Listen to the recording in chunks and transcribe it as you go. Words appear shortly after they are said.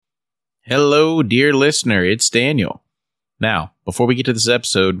Hello, dear listener. It's Daniel. Now, before we get to this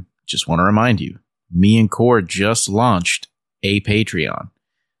episode, just want to remind you, me and Core just launched a Patreon.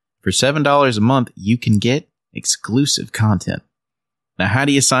 For $7 a month, you can get exclusive content. Now, how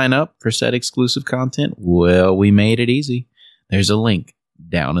do you sign up for said exclusive content? Well, we made it easy. There's a link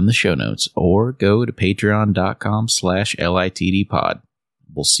down in the show notes, or go to patreon.com/LITDpod.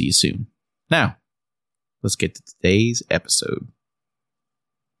 We'll see you soon. Now, let's get to today's episode.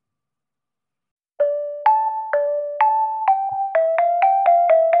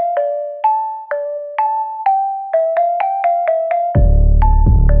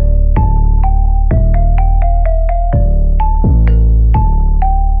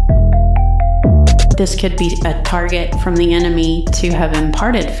 This could be a target from the enemy to have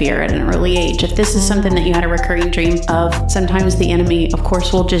imparted fear at an early age. If this is something that you had a recurring dream of, sometimes the enemy, of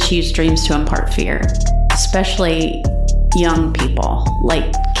course, will just use dreams to impart fear, especially young people,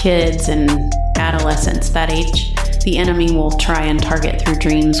 like kids and adolescents, that age. The enemy will try and target through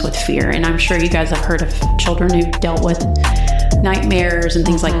dreams with fear. And I'm sure you guys have heard of children who've dealt with nightmares and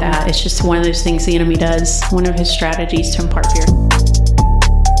things like that. It's just one of those things the enemy does, one of his strategies to impart fear.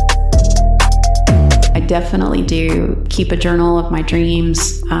 I definitely do keep a journal of my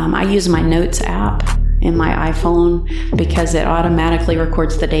dreams. I use my notes app in my iPhone because it automatically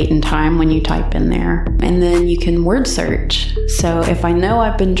records the date and time when you type in there. And then you can word search. So if I know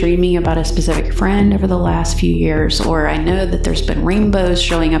I've been dreaming about a specific friend over the last few years, or I know that there's been rainbows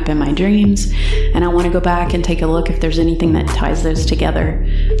showing up in my dreams, and I want to go back and take a look if there's anything that ties those together,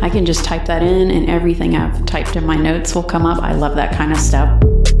 I can just type that in and everything I've typed in my notes will come up. I love that kind of stuff.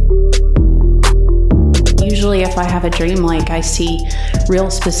 Usually if I have a dream, like I see real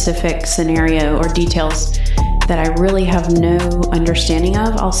specific scenario or details that I really have no understanding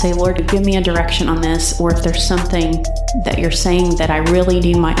of, I'll say, Lord, give me a direction on this. Or if there's something that you're saying that I really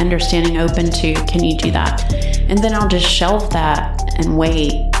need my understanding open to, can you do that? And then I'll just shelve that and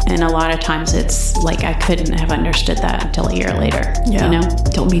wait. And a lot of times it's like I couldn't have understood that until a year later. Yeah. You know,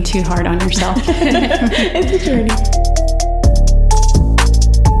 don't be too hard on yourself. It's a journey.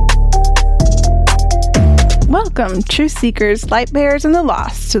 Welcome, truth seekers, light bearers, and the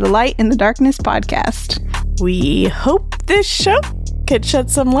lost, to the Light in the Darkness podcast. We hope this show could shed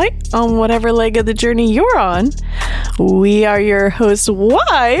some light on whatever leg of the journey you're on. We are your host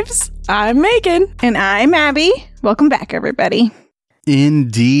wives. I'm Megan. And I'm Abby. Welcome back, everybody.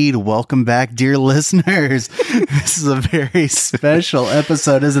 Indeed. Welcome back, dear listeners. This is a very special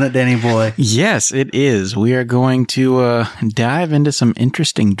episode, isn't it, Danny boy? Yes, it is. We are going to dive into some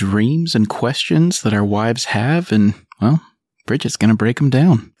interesting dreams and questions that our wives have, and, well, Bridget's going to break them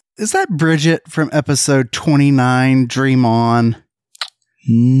down. Is that Bridget from episode 29, Dream On?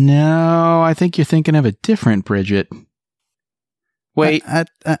 No, I think you're thinking of a different Bridget. Wait, I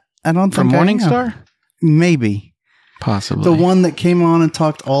don't from think Morningstar? Maybe. Possibly. The one that came on and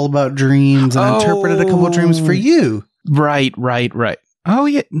talked all about dreams and interpreted a couple of dreams for you. Right. Oh,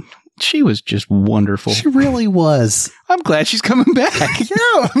 yeah. She was just wonderful. She really was. I'm glad she's coming back.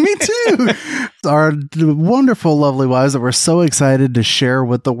 Yeah, me too. Our wonderful, lovely wives that were so excited to share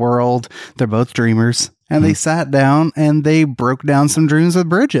with the world. They're both dreamers. And they sat down and they broke down some dreams with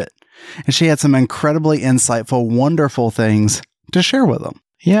Bridget. And she had some incredibly insightful, wonderful things to share with them.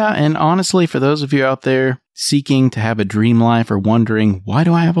 Yeah, and honestly, for those of you out there seeking to have a dream life or wondering, why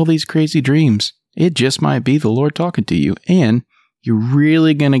do I have all these crazy dreams? It just might be the Lord talking to you. And you're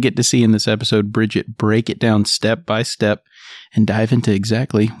really going to get to see in this episode Bridget break it down step by step and dive into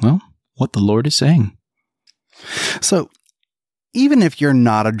exactly, well, what the Lord is saying. So, even if you're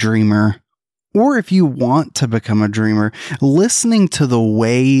not a dreamer, or if you want to become a dreamer, listening to the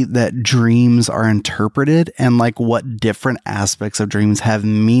way that dreams are interpreted and like what different aspects of dreams have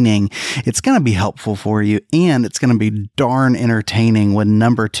meaning, it's going to be helpful for you, and it's going to be darn entertaining when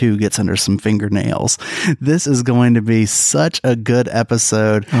number 2 gets under some fingernails. This is going to be such a good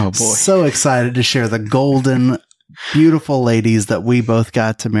episode. Oh boy. So excited to share the golden, beautiful ladies that we both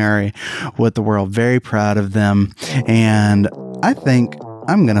got to marry with the world. Very proud of them. And I think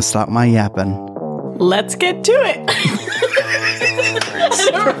I'm going to stop my yapping. Let's get to it.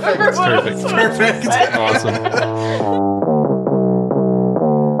 Perfect. Awesome.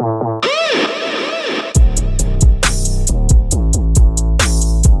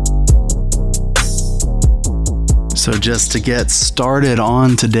 So just to get started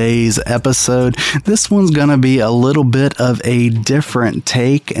on today's episode, this one's going to be a little bit of a different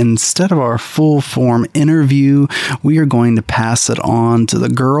take. Instead of our full form interview, we are going to pass it on to the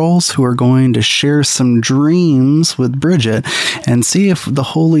girls who are going to share some dreams with Bridget and see if the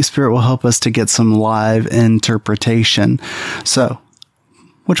Holy Spirit will help us to get some live interpretation. So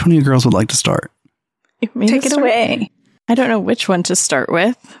Which one of you girls would like to start? Take it away. I don't know which one to start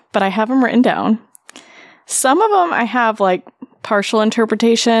with, but I have them written down. Some of them I have like partial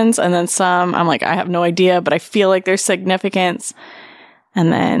interpretations, and then some I'm like, I have no idea, but I feel like there's significance.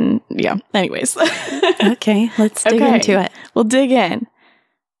 And then, yeah, anyways. Okay, let's dig into it. We'll dig in.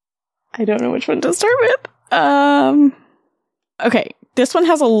 I don't know which one to start with. Okay, this one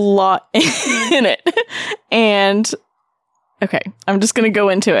has a lot in it. And, okay, I'm just going to go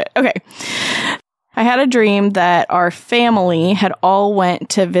into it. Okay. I had a dream that our family had all went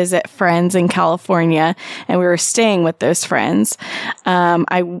to visit friends in California, and we were staying with those friends.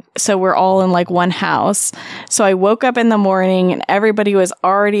 So we're all in like one house. So I woke up in the morning and everybody was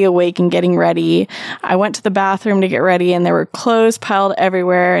already awake and getting ready. I went to the bathroom to get ready and there were clothes piled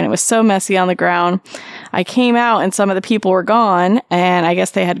everywhere and it was so messy on the ground. I came out and some of the people were gone, and I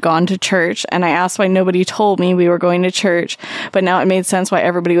guess they had gone to church, and I asked why nobody told me we were going to church, but now it made sense why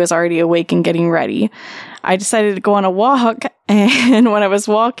everybody was already awake and getting ready. I decided to go on a walk, and when I was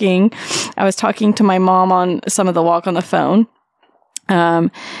walking, I was talking to my mom on some of the walk on the phone.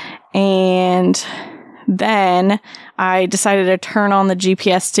 And then I decided to turn on the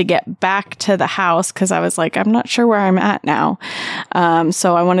GPS to get back to the house because I was like, I'm not sure where I'm at now.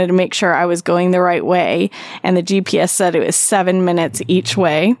 So I wanted to make sure I was going the right way. And the GPS said it was 7 minutes each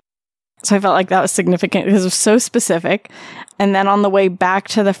way. So I felt like that was significant because it was so specific. And then on the way back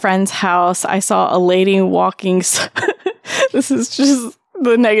to the friend's house, I saw a lady walking. This is just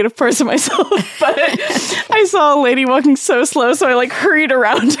the negative part of myself, but I saw a lady walking so slow, so I like hurried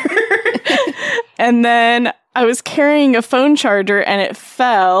around her. And then I was carrying a phone charger and it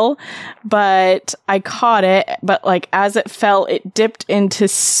fell, but I caught it. But like as it fell, it dipped into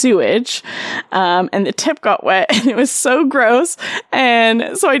sewage, and the tip got wet, and it was so gross.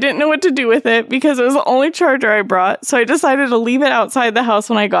 And so I didn't know what to do with it because it was the only charger I brought. So I decided to leave it outside the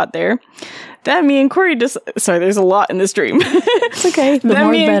house when I got there. Then me and Corey sorry, there's a lot in this dream. It's okay. The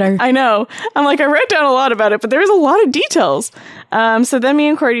more better. I know. I'm like, I wrote down a lot about it, but there was a lot of details. So then me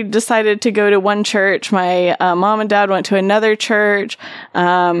and Corey decided to go to one church. My mom and dad went to another church.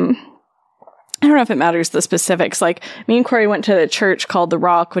 I don't know if it matters the specifics. Like me and Corey went to a church called The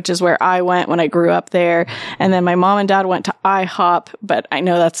Rock, which is where I went when I grew up there. And then my mom and dad went to IHOP, but I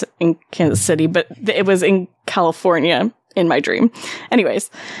know that's in Kansas City, but it was in California in my dream. Anyways,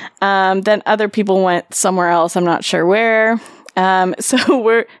 then other people went somewhere else. I'm not sure where.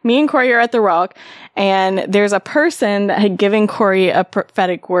 So me and Corey are at The Rock, and there's a person that had given Corey a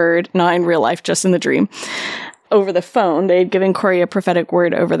prophetic word, not in real life, just in the dream, over the phone. They had given Corey a prophetic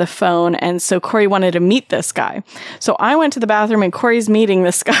word over the phone. And so Corey wanted to meet this guy. So I went to the bathroom and Corey's meeting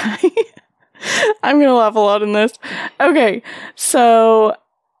this guy. I'm going to laugh a lot in this. Okay. So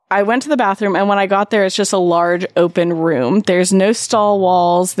I went to the bathroom, and when I got there, it's just a large open room. There's no stall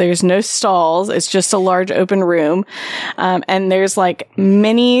walls. There's no stalls. It's just a large open room. And there's like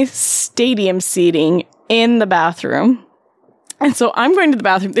mini stadium seating in the bathroom. And so I'm going to the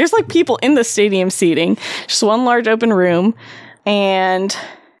bathroom. There's like people in the stadium seating, just one large open room. And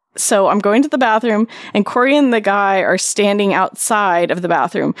so I'm going to the bathroom, and Corey and the guy are standing outside of the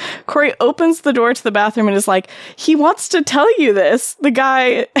bathroom. Corey opens the door to the bathroom and is like, he wants to tell you this. The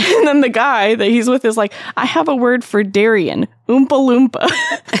guy, and then the guy that he's with is like, I have a word for Darian, Oompa Loompa.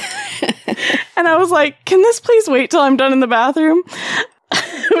 And I was like, can this please wait till I'm done in the bathroom?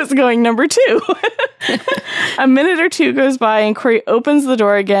 It was going number 2. A minute or two goes by and Corey opens the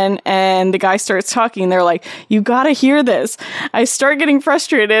door again and the guy starts talking. They're like, you gotta hear this. I start getting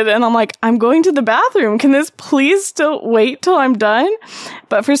frustrated and I'm like, I'm going to the bathroom. Can this please still wait till I'm done?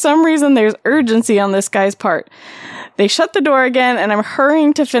 But for some reason, there's urgency on this guy's part. They shut the door again and I'm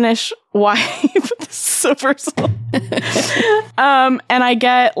hurrying to finish why. This is so personal. And I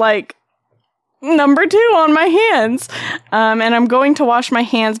get like number 2 on my hands. And I'm going to wash my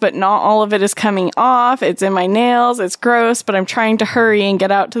hands, but not all of it is coming off. It's in my nails. It's gross, but I'm trying to hurry and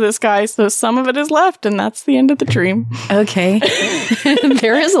get out to this guy. So some of it is left, and that's the end of the dream. Okay.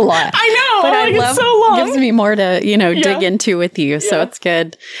 There is a lot. I know. But I love it's so long. Gives me more to, dig into with you. So it's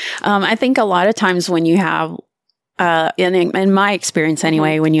good. I think a lot of times when you have in my experience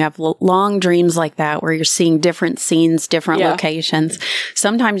anyway, when you have long dreams like that, where you're seeing different scenes, different locations,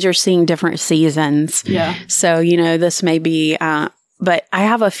 sometimes you're seeing different seasons. Yeah. So, this may be, but I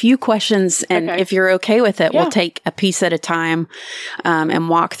have a few questions, and if you're okay with it, we'll take a piece at a time, and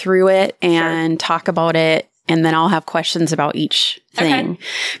walk through it and talk about it. And then I'll have questions about each thing.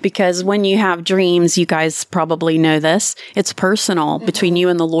 Because when you have dreams, you guys probably know this, it's personal between you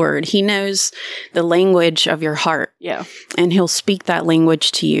and the Lord. He knows the language of your heart. Yeah. And he'll speak that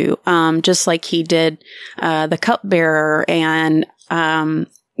language to you. Just like he did, the cupbearer and,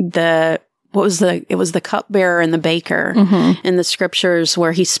 it was the cupbearer and the baker in the scriptures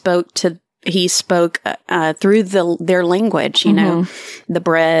where he spoke through their language, you know, the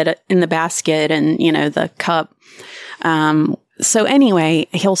bread in the basket and, you know, the cup. So anyway,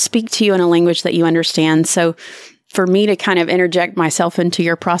 he'll speak to you in a language that you understand. So for me to kind of interject myself into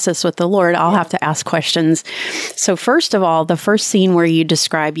your process with the Lord, I'll have to ask questions. So first of all, the first scene where you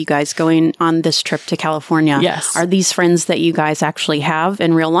describe you guys going on this trip to California. Yes. Are these friends that you guys actually have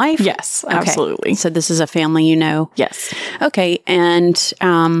in real life? Yes, absolutely. Okay. So this is a family you know? Yes. Okay. And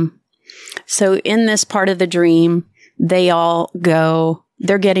so in this part of the dream, they all go,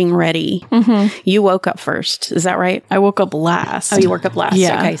 they're getting ready. You woke up first. Is that right? I woke up last. Oh, you woke up last.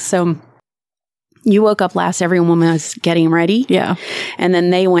 Yeah. Okay. So you woke up last. Everyone was getting ready. Yeah. And then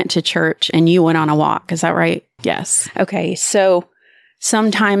they went to church and you went on a walk. Is that right? Yes. Okay. So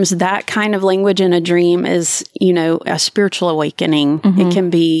sometimes that kind of language in a dream is, you know, a spiritual awakening. It can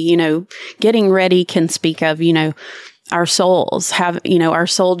be, you know, getting ready can speak of, you know, our souls have, you know, our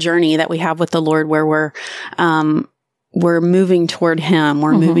soul journey that we have with the Lord where we're moving toward Him.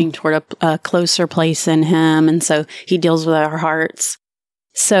 We're moving toward a closer place in Him. And so He deals with our hearts.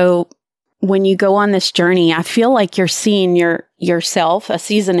 So when you go on this journey, I feel like you're seeing yourself, a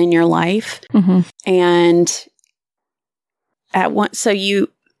season in your life. And so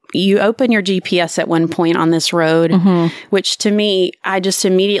you open your GPS at one point on this road, which to me, I just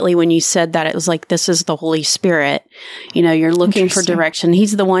immediately, when you said that, it was like, this is the Holy Spirit. You know, you're looking for direction.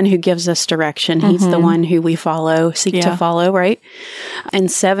 He's the one who gives us direction. He's the one who we seek to follow, right? And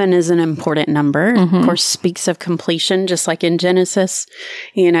 7 is an important number. Of course, speaks of completion, just like in Genesis.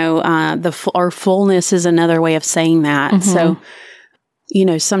 You know, our fullness is another way of saying that. So, you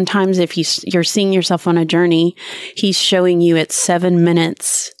know, sometimes if you're seeing yourself on a journey, He's showing you it's 7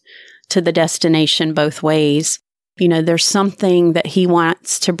 minutes to the destination both ways. You know, there's something that He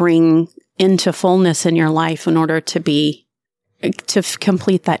wants to bring into fullness in your life in order to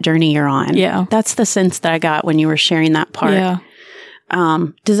complete that journey you're on. Yeah. That's the sense that I got when you were sharing that part. Yeah.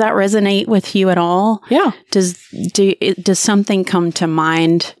 Does that resonate with you at all? Yeah. Does something come to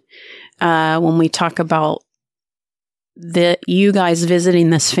mind when we talk about you guys visiting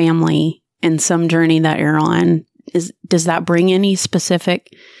this family and some journey that you're on? Does that bring any specific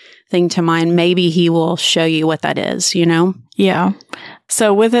thing to mind? Maybe He will show you what that is, you know? Yeah.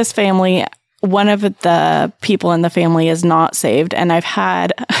 So with this family, one of the people in the family is not saved. And I've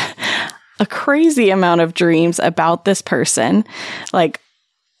had a crazy amount of dreams about this person, like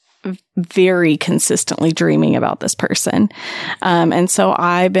very consistently dreaming about this person. And so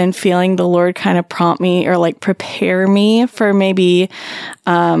I've been feeling the Lord kind of prompt me or like prepare me for maybe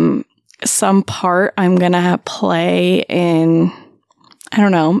some part I'm going to play in, I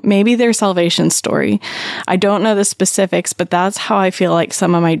don't know, maybe their salvation story. I don't know the specifics, but that's how I feel like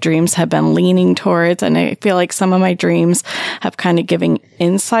some of my dreams have been leaning towards. And I feel like some of my dreams have kind of given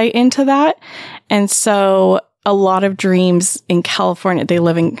insight into that. And so a lot of dreams in California, they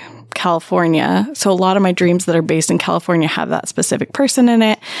live in California. So a lot of my dreams that are based in California have that specific person in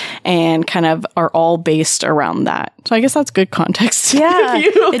it and kind of are all based around that. So I guess that's good context. Yeah.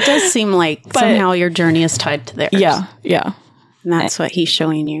 It does seem like somehow your journey is tied to theirs. Yeah. Yeah. And that's what He's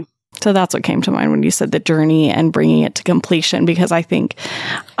showing you. So that's what came to mind when you said the journey and bringing it to completion, because I think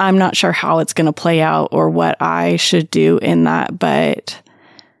I'm not sure how it's going to play out or what I should do in that, but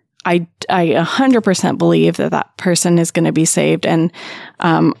I 100% believe that person is going to be saved. And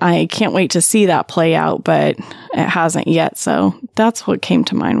I can't wait to see that play out, but it hasn't yet. So that's what came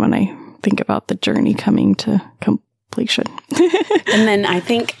to mind when I think about the journey coming to completion. And then I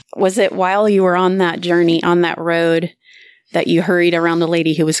think, was it while you were on that journey, on that road, that you hurried around the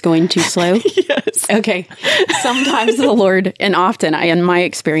lady who was going too slow? Yes. Okay. Sometimes the Lord, and often, in my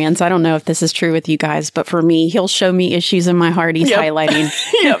experience, I don't know if this is true with you guys, but for me, He'll show me issues in my heart He's highlighting.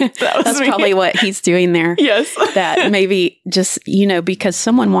 Yep, that's probably what He's doing there. Yes. That maybe just, you know, because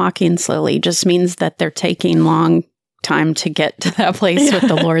someone walking slowly just means that they're taking long time to get to that place with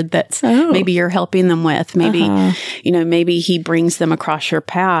the Lord that's maybe you're helping them with. Maybe, you know, maybe He brings them across your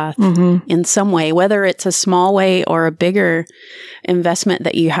path in some way, whether it's a small way or a bigger investment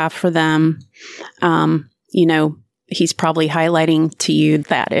that you have for them. You know, He's probably highlighting to you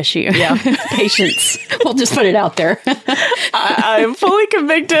that issue. Yeah. Patience. We'll just put it out there. I'm fully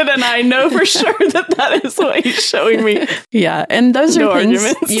convicted, and I know for sure that is what He's showing me. Yeah. And those are things,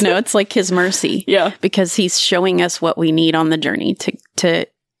 arguments. You know, it's like His mercy. Yeah. Because He's showing us what we need on the journey to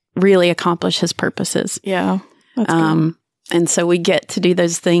really accomplish His purposes. Yeah. That's good. And so we get to do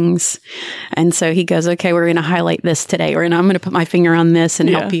those things. And so He goes, okay, we're going to highlight this today, or I'm going to put my finger on this and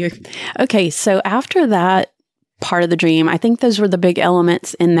help you. Okay. So after that part of the dream. I think those were the big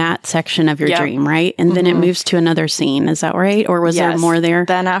elements in that section of your Yep. dream, right? And then it moves to another scene. Is that right? Or was there Yes. more there?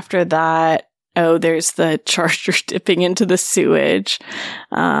 Then after that, there's the charger dipping into the sewage.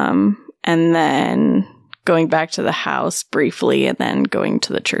 And then going back to the house briefly and then going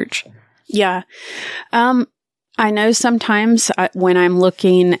to the church. Yeah. I know sometimes when I'm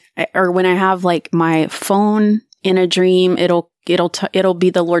looking or when I have like my phone in a dream, it'll be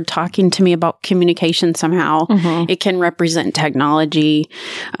the Lord talking to me about communication somehow. It can represent technology.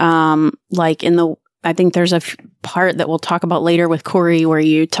 Like I think there's a part that we'll talk about later with Corey where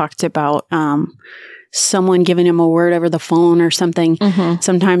you talked about, someone giving him a word over the phone or something.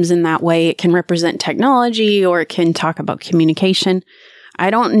 Sometimes in that way, it can represent technology or it can talk about communication. I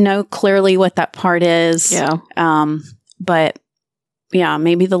don't know clearly what that part is. Yeah. But yeah,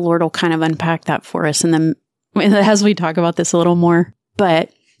 maybe the Lord will kind of unpack that for us and then as we talk about this a little more.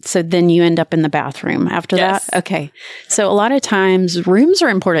 But so then you end up in the bathroom after Yes. that. Okay. So a lot of times rooms are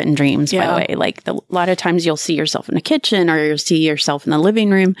important in dreams, by Yeah. the way. Like a lot of times you'll see yourself in the kitchen or you'll see yourself in the living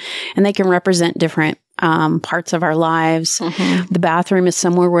room and they can represent different parts of our lives. The bathroom is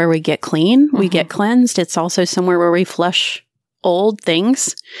somewhere where we get clean. We get cleansed. It's also somewhere where we flush old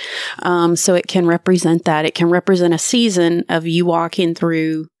things. So it can represent that. It can represent a season of you walking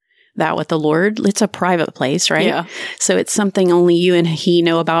through that with the Lord. It's a private place, right? Yeah. So it's something only you and he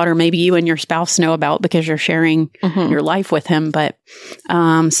know about, or maybe you and your spouse know about because you're sharing your life with him. But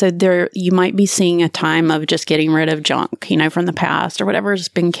so there, you might be seeing a time of just getting rid of junk, from the past or whatever's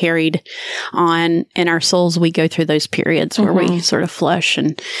been carried on in our souls. We go through those periods where we sort of flush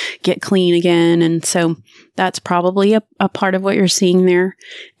and get clean again. And so that's probably a part of what you're seeing there.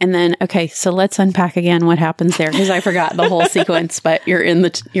 And then, okay, so let's unpack again what happens there because I forgot the whole sequence, but you're in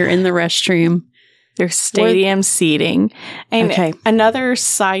the restroom. There's stadium seating. And Okay. another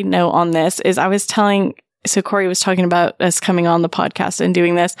side note on this is so Corey was talking about us coming on the podcast and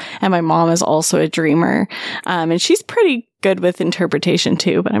doing this, and my mom is also a dreamer. And she's pretty good with interpretation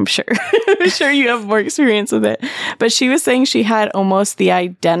too, but I'm sure you have more experience with it. But she was saying she had almost the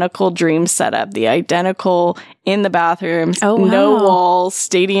identical dream setup, the identical in the bathrooms, Oh, wow. no walls,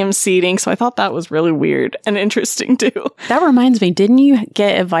 stadium seating. So I thought that was really weird and interesting too. That reminds me, didn't you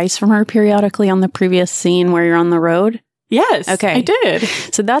get advice from her periodically on the previous scene where you're on the road? Yes. Okay. I did.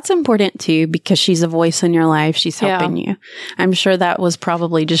 So that's important too because she's a voice in your life. She's helping you. I'm sure that was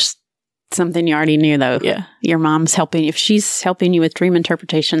probably just something you already knew though. Yeah. Your mom's helping you. If she's helping you with dream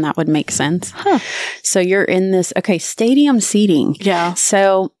interpretation, that would make sense. Huh. So you're in this, stadium seating. Yeah.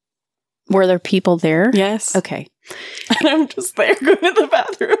 So were there people there? Yes. Okay. And I'm just there going to the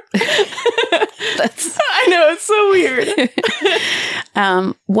bathroom. I know, it's so weird.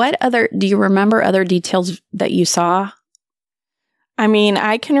 Do you remember other details that you saw? I mean,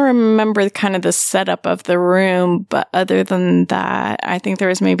 I can remember kind of the setup of the room, but other than that, I think there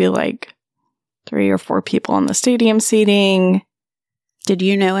was maybe like 3 or 4 people on the stadium seating. Did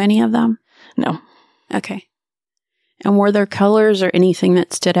you know any of them? No. Okay. And were there colors or anything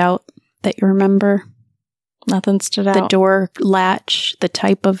that stood out that you remember? Nothing stood The out. door latch, the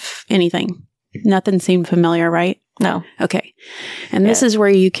type of anything? Nothing seemed familiar, right? No. Okay. And this is where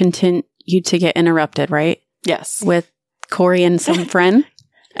you continue to get interrupted, right? Yes. With Corey and some friend?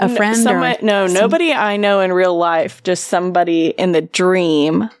 A friend? Nobody I know in real life, just somebody in the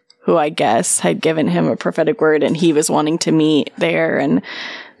dream who I guess had given him a prophetic word and he was wanting to meet there. And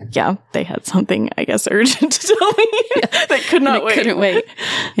yeah, they had something, I guess, urgent to tell me that could not wait. Couldn't wait.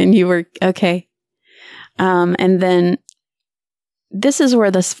 And you were, okay. And then this is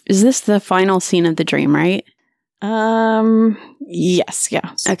where is this the final scene of the dream, right? Yes.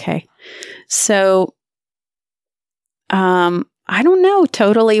 Okay. So, I don't know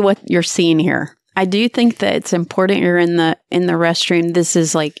totally what you're seeing here. I do think that it's important you're in the restroom. This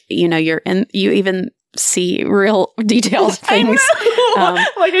is like, you even see real detailed things.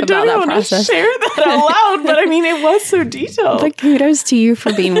 I don't even want to share that out loud, but I mean, it was so detailed. But kudos to you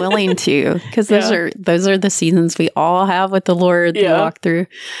for being willing to, because those are the seasons we all have with the Lord to walk through.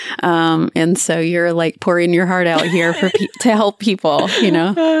 And so you're like pouring your heart out here for to help people,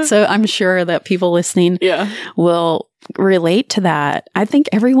 So I'm sure that people listening will relate to that. I think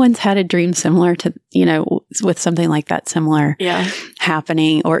everyone's had a dream similar to, with something like that similar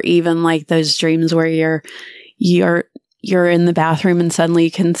happening, or even like those dreams where you're in the bathroom and suddenly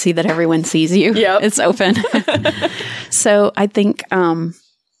you can see that everyone sees you. Yep. It's open. So I think,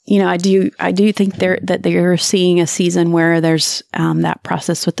 I do think that they're seeing a season where there's that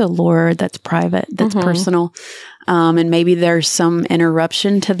process with the Lord that's private, that's personal. And maybe there's some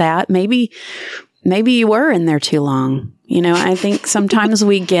interruption to that. Maybe you were in there too long. I think sometimes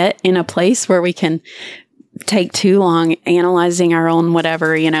we get in a place where we can take too long analyzing our own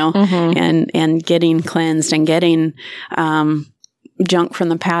whatever, and getting cleansed and getting junk from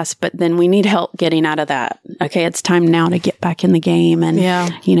the past, but then we need help getting out of that. Okay, it's time now to get back in the game. And,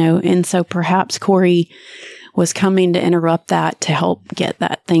 and so perhaps Corey was coming to interrupt that to help get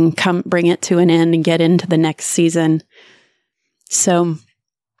that thing, bring it to an end and get into the next season. So,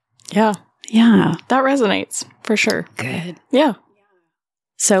 yeah. That resonates for sure. Good. Yeah.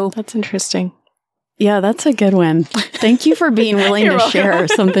 So that's interesting. Yeah, that's a good one. Thank you for being willing to share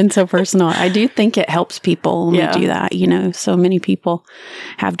something so personal. I do think it helps people when we do that. So many people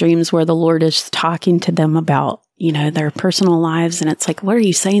have dreams where the Lord is talking to them about, their personal lives. And it's like, what are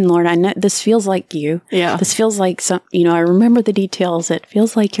you saying, Lord? I know this feels like you. Yeah. This feels like some, I remember the details. It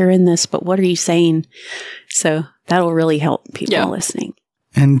feels like you're in this, but what are you saying? So that'll really help people listening.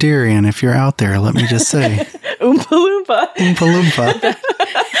 And Darian, if you're out there, let me just say, Oompa Loompa. Oompa Loompa.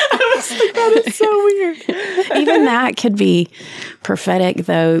 I was like, that is so weird. Even that could be prophetic,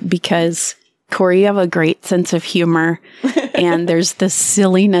 though, because Corey, you have a great sense of humor, and there's this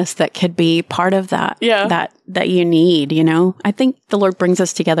silliness that could be part of that. Yeah. That you need. I think the Lord brings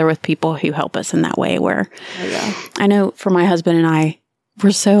us together with people who help us in that way. Where I know for my husband and I,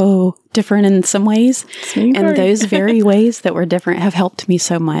 we're so different in some ways, and those very ways that we're different have helped me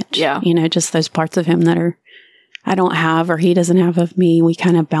so much. Yeah. Just those parts of him that I don't have or he doesn't have of me, we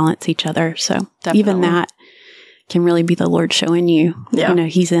kind of balance each other. So even that can really be the Lord showing you,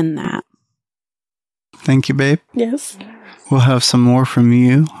 he's in that. Thank you, babe. Yes. We'll have some more from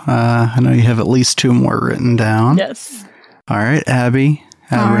you. I know you have at least 2 more written down. Yes. All right, Abby.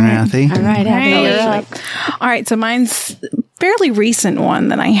 Abernathy. All right, Abby, you're up. All right, so mine's fairly recent one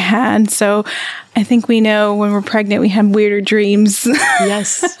that I had. So I think we know when we're pregnant, we have weirder dreams.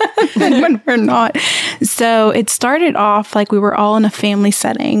 Yes. than when we're not. So it started off like we were all in a family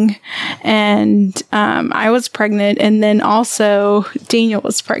setting, and I was pregnant, and then also Daniel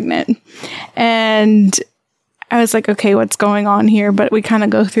was pregnant. And I was like, okay, what's going on here? But we kind of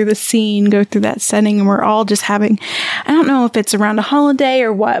go through the scene, go through that setting, and we're all just having, I don't know if it's around a holiday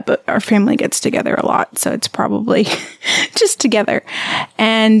or what, but our family gets together a lot. So it's probably just together.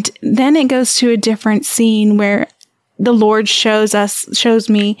 And then it goes to a different scene where the Lord shows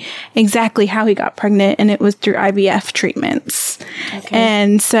me exactly how he got pregnant, and it was through IVF treatments. Okay.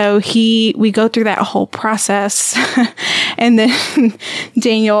 And so we go through that whole process, and then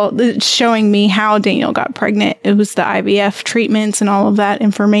Daniel showing me how Daniel got pregnant. It was the IVF treatments and all of that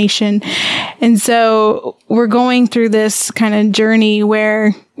information. And so we're going through this kind of journey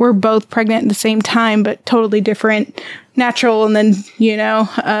where we're both pregnant at the same time, but totally different, natural, and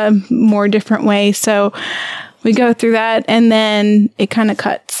then, more different way. So we go through that, and then it kind of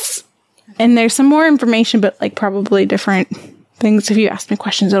cuts. And there's some more information, but probably different things. If you ask me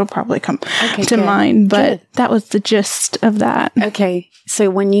questions, it'll probably come to mind. But that was the gist of that. Okay.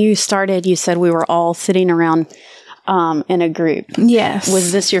 So when you started, you said we were all sitting around in a group. Yes.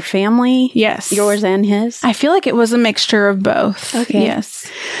 Was this your family? Yes. Yours and his? I feel like it was a mixture of both. Okay. Yes.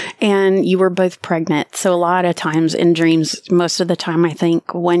 And you were both pregnant. So a lot of times in dreams, most of the time, I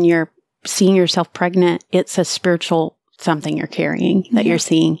think when you're seeing yourself pregnant, it's a spiritual something you're carrying that you're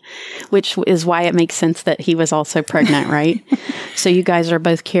seeing, which is why it makes sense that he was also pregnant, right? So you guys are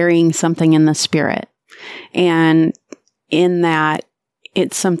both carrying something in the spirit. And in that,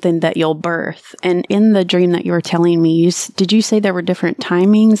 it's something that you'll birth. And in the dream that you were telling me, did you say there were different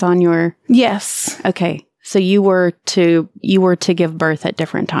timings on your... Yes. Okay. So you were to give birth at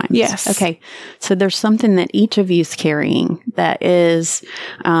different times. Yes. Okay. So there's something that each of you is carrying that is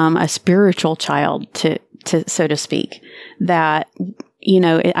a spiritual child, to so to speak. That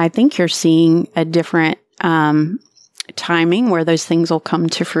I think you're seeing a different timing where those things will come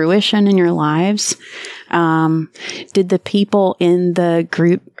to fruition in your lives. Did the people in the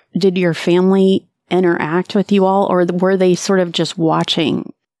group? Did your family interact with you all, or were they sort of just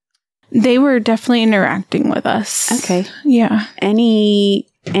watching? They were definitely interacting with us. Okay. Yeah. Any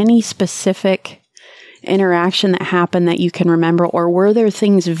specific interaction that happened that you can remember, or were there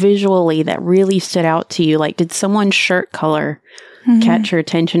things visually that really stood out to you? Like, did someone's shirt color catch your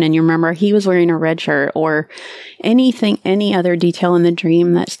attention and you remember he was wearing a red shirt, or any other detail in the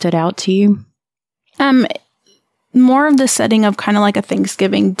dream that stood out to you? More of the setting of kind of like a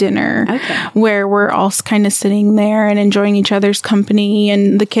Thanksgiving dinner, where we're all kind of sitting there and enjoying each other's company,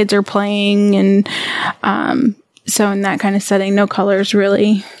 and the kids are playing, and so in that kind of setting, no colors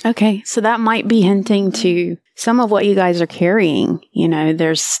really. Okay, so that might be hinting to some of what you guys are carrying.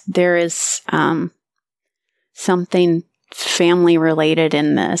 There is something family related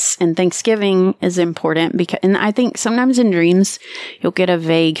in this, and Thanksgiving is important and I think sometimes in dreams you'll get a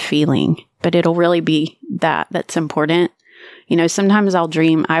vague feeling but it'll really be that's important. You know, sometimes I'll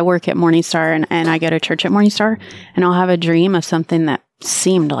dream. I work at Morningstar and I go to church at Morningstar, and I'll have a dream of something that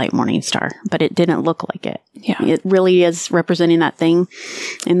seemed like Morningstar, but it didn't look like it. Yeah. It really is representing that thing.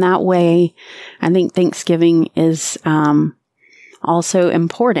 In that way, I think Thanksgiving is also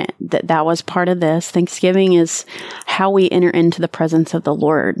important. That was part of this. Thanksgiving is how we enter into the presence of the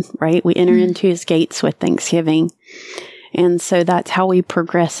Lord, right? We enter into his gates with thanksgiving. And so that's how we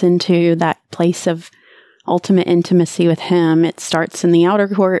progress into that place of ultimate intimacy with him. It starts in the outer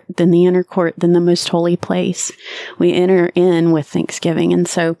court, then the inner court, then the most holy place. We enter in with thanksgiving. And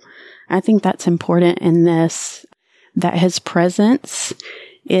so I think that's important in this, that his presence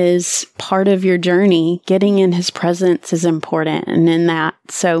is part of your journey. Getting in his presence is important. And in that,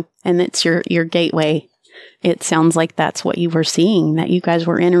 and it's your gateway. It sounds like that's what you were seeing, that you guys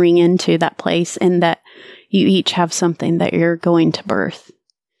were entering into that place, and that you each have something that you're going to birth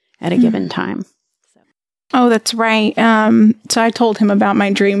at a given time. Oh, that's right. So I told him about my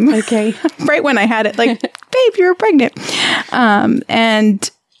dream. Okay. Right when I had it, like, babe, you're pregnant.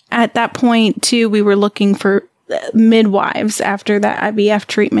 And at that point, too, we were looking for midwives after that IVF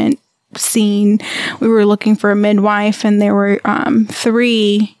treatment scene. We were looking for a midwife, and there were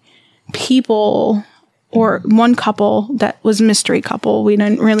 3 people, or one couple that was a mystery couple. I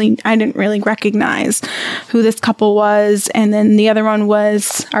didn't really recognize who this couple was. And then the other one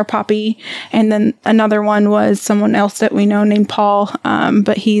was our Poppy. And then another one was someone else that we know named Paul.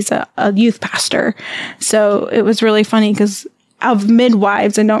 But he's a youth pastor. So it was really funny because of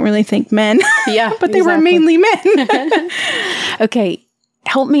midwives, I don't really think men. Yeah. But they were mainly men. Okay.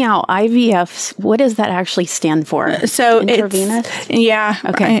 Help me out. IVF, what does that actually stand for? So intravenous? Yeah.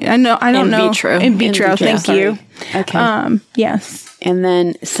 Okay. I know. I don't know. In vitro. Thank you. Okay. Yes. And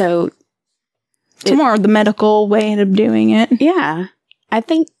then, so it's more of the medical way of doing it. Yeah. I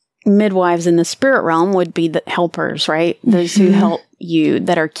think midwives in the spirit realm would be the helpers, right? Those who help you,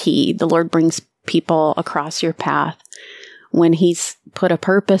 that are key. The Lord brings people across your path. When he's put a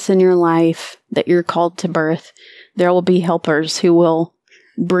purpose in your life that you're called to birth, there will be helpers who will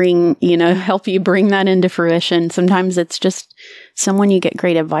help you bring that into fruition. Sometimes it's just someone you get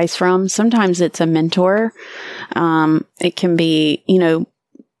great advice from. Sometimes it's a mentor. It can be,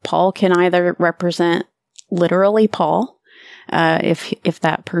 Paul can either represent literally Paul, if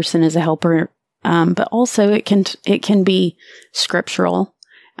that person is a helper. But also it can be scriptural.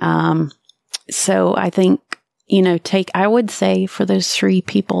 So I think, I would say for those 3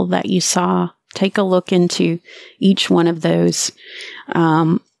 people that you saw, take a look into each one of those,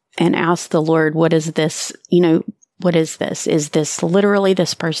 and ask the Lord, what is this? What is this? Is this literally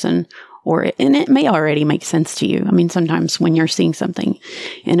this person? And it may already make sense to you. I mean, sometimes when you're seeing something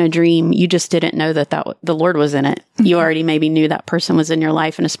in a dream, you just didn't know that the Lord was in it. Mm-hmm. You already maybe knew that person was in your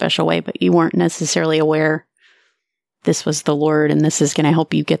life in a special way, but you weren't necessarily aware this was the Lord and this is going to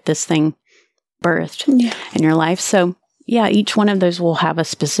help you get this thing birthed in your life. So yeah, each one of those will have a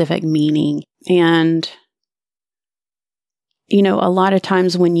specific meaning. And, a lot of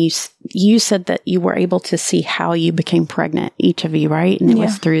times when you said that you were able to see how you became pregnant, each of you, right? And it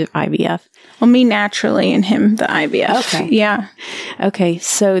was through IVF. Well, me naturally and him, the IVF. Okay. Yeah. Okay.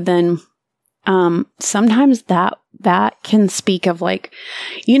 So then, sometimes that can speak of like,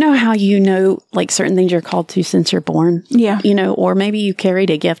 how like certain things you're called to since you're born. Yeah. Or maybe you carried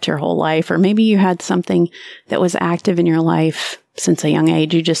a gift your whole life, or maybe you had something that was active in your life since a young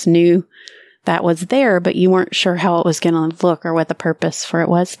age. You just knew that was there, but you weren't sure how it was going to look or what the purpose for it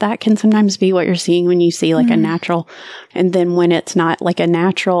was. That can sometimes be what you're seeing when you see like a natural. And then when it's not like a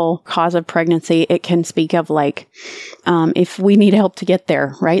natural cause of pregnancy, it can speak of like, if we need help to get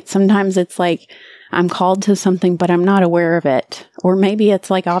there, right? Sometimes it's like, I'm called to something, but I'm not aware of it. Or maybe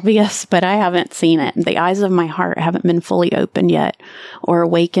it's like obvious, but I haven't seen it. The eyes of my heart haven't been fully opened yet or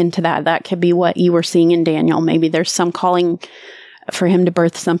awakened to that. That could be what you were seeing in Daniel. Maybe there's some calling for him to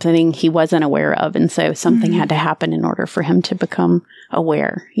birth something he wasn't aware of. And so something had to happen in order for him to become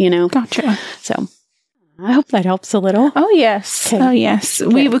aware, Gotcha. So I hope that helps a little. Oh, yes. Okay. Oh, yes.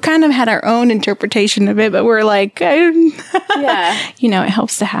 Okay. We kind of had our own interpretation of it, but we're like, yeah, it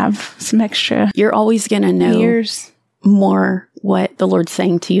helps to have some extra. You're always going to know years more what the Lord's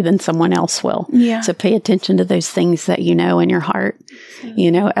saying to you than someone else will. Yeah. So pay attention to those things that in your heart.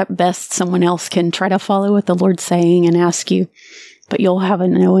 At best, someone else can try to follow what the Lord's saying and ask you, but you'll have a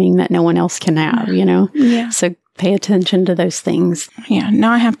knowing that no one else can have, Yeah. So pay attention to those things. Yeah.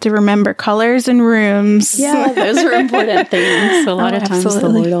 Now I have to remember colors and rooms. Yeah, those are important things. So a lot of times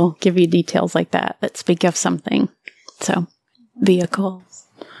absolutely. the Lord will give you details like that speak of something. So vehicles.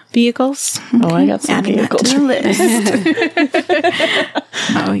 vehicles. Oh, I got some Adding that vehicles. to the list.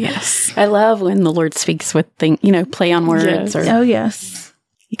 Oh, yes. I love when the Lord speaks with play on words. Yes. Or Oh, yes.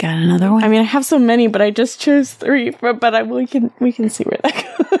 you got another one? I mean, I have so many, but I just chose 3. But we can see where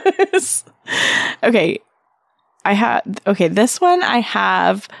that goes. Okay, this one I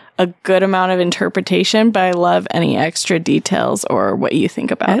have a good amount of interpretation, but I love any extra details or what you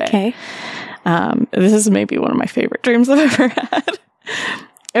think about it. Okay. This is maybe one of my favorite dreams I've ever had.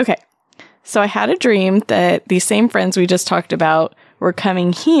 Okay. So I had a dream that these same friends we just talked about were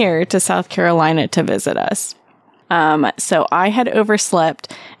coming here to South Carolina to visit us. So I had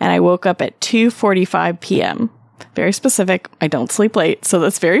overslept and I woke up at 2:45 p.m. Very specific. I don't sleep late, so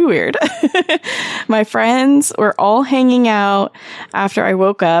that's very weird. My friends were all hanging out after I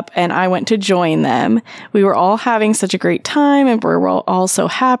woke up and I went to join them. We were all having such a great time and we're all so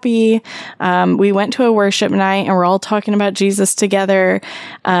happy. We went to a worship night and we're all talking about Jesus together.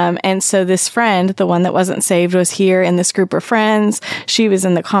 And so this friend, the one that wasn't saved, was here in this group of friends. She was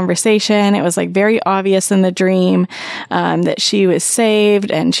in the conversation. It was like very obvious in the dream that she was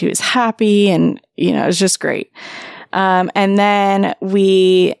saved and she was happy, and it was just great. And then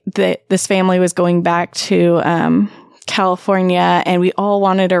this family was going back to, California, and we all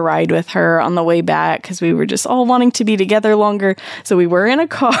wanted a ride with her on the way back because we were just all wanting to be together longer. So we were in a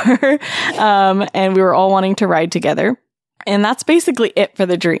car, and we were all wanting to ride together. And that's basically it for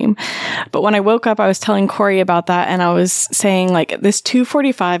the dream. But when I woke up, I was telling Corey about that, and I was saying, like, this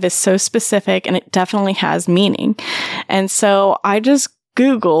 2:45 is so specific and it definitely has meaning. And so I just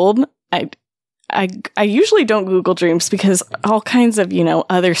Googled, I usually don't Google dreams because all kinds of,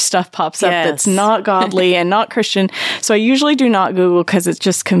 other stuff pops up that's not godly and not Christian. So I usually do not Google because it's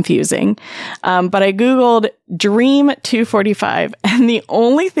just confusing. But I Googled dream 2:45, and the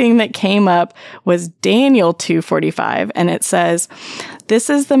only thing that came up was Daniel 2:45. And it says, "This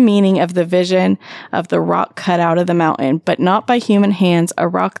is the meaning of the vision of the rock cut out of the mountain, but not by human hands, a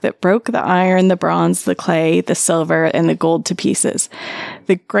rock that broke the iron, the bronze, the clay, the silver, and the gold to pieces.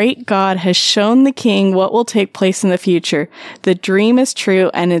 The great God has shown the king what will take place in the future. The dream is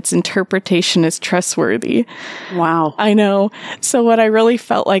true and its interpretation is trustworthy." Wow. I know. So what I really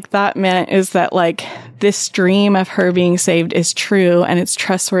felt like that meant is that, like, this dream of her being saved is true and it's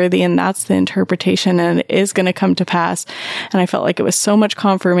trustworthy, and that's the interpretation, and it is going to come to pass. And I felt like it was so much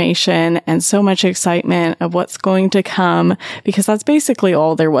confirmation and so much excitement of what's going to come, because that's basically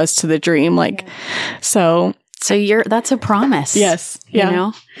all there was to the dream. So that's a promise. Yes.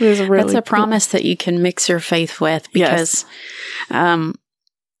 Yeah. It was that's a promise that you can mix your faith with, because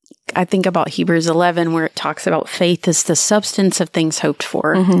I think about Hebrews 11, where it talks about faith is the substance of things hoped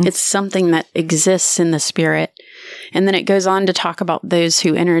for. Mm-hmm. It's something that exists in the spirit. And then it goes on to talk about those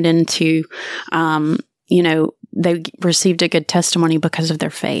who entered into, they received a good testimony because of their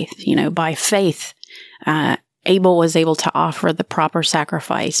faith. By faith, Abel was able to offer the proper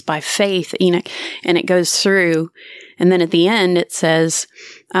sacrifice by faith, and it goes through. And then at the end, it says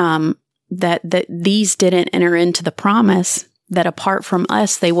that these didn't enter into the promise, that apart from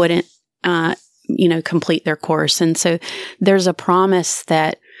us, they wouldn't, complete their course. And so there's a promise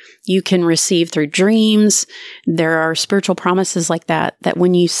that you can receive through dreams. There are spiritual promises like that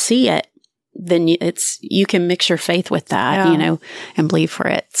when you see it, then you can mix your faith with that, and believe for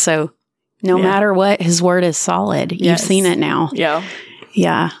it. So no matter what, his word is solid. Yes. You've seen it now.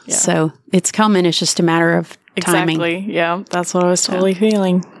 Yeah. So it's coming. It's just a matter of timing. Exactly. Yeah. That's what I was totally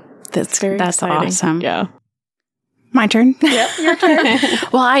feeling. That's exciting. Awesome. Yeah. My turn? Yeah, your turn.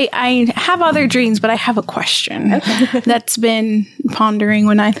 Well, I have other dreams, but I have a question that's been pondering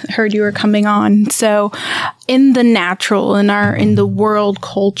when I heard you were coming on. So in the natural, in the world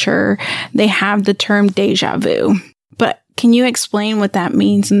culture, they have the term deja vu. But can you explain what that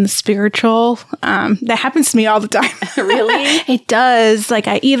means in the spiritual? That happens to me all the time. Really? It does. Like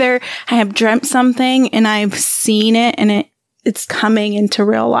I have dreamt something and I've seen it and it's coming into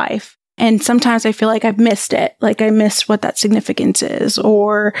real life. And sometimes I feel like I've missed it. Like I missed what that significance is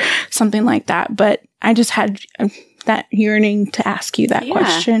or something like that. But I just had that yearning to ask you that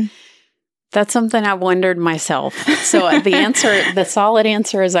question. That's something I wondered myself. So the solid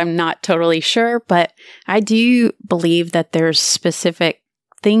answer is I'm not totally sure, but I do believe that there's specific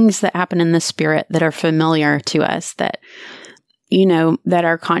things that happen in the spirit that are familiar to us that, that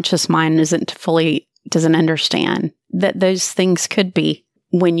our conscious mind doesn't understand, that those things could be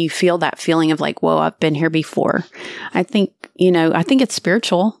when you feel that feeling of like, whoa, I've been here before. I think it's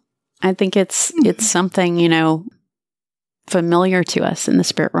spiritual. I think it's something, familiar to us in the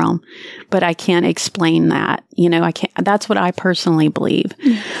spirit realm, but I can't explain that. I can't, that's what I personally believe.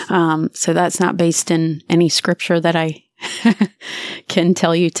 So that's not based in any scripture that I can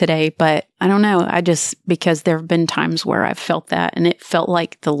tell you today, but I don't know. Because there have been times where I've felt that and it felt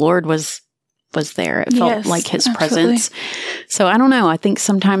like the Lord was there. It felt like his presence. So I don't know. I think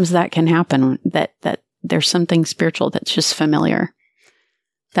sometimes that can happen, that there's something spiritual that's just familiar.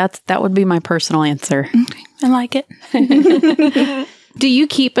 That would be my personal answer. Okay, I like it. Do you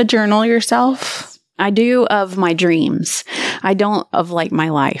keep a journal yourself? I do, of my dreams. I don't of like my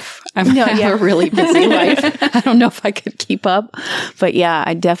life. I have a really busy life. I don't know if I could keep up, but yeah,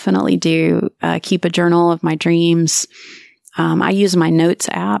 I definitely do keep a journal of my dreams. I use my notes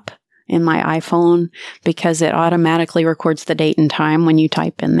app in my iPhone because it automatically records the date and time when you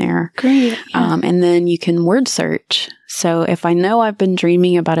type in there. Great. Yeah. And then you can word search. So if I know I've been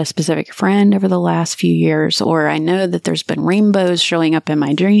dreaming about a specific friend over the last few years, or I know that there's been rainbows showing up in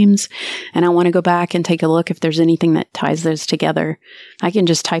my dreams, and I want to go back and take a look if there's anything that ties those together, I can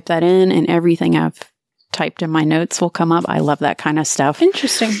just type that in and everything I've typed in my notes will come up. I love that kind of stuff.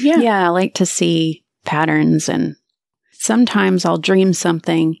 Interesting. Yeah. Yeah. I like to see patterns, and sometimes I'll dream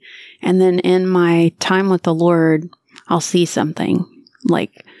something, and then in my time with the Lord, I'll see something.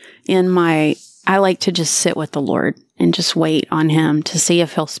 Like I like to just sit with the Lord and just wait on him to see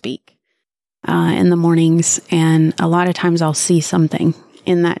if he'll speak in the mornings. And a lot of times I'll see something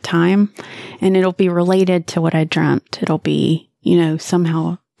in that time, and it'll be related to what I dreamt. It'll be,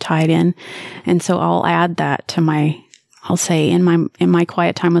 somehow tied in. And so I'll add that to I'll say in my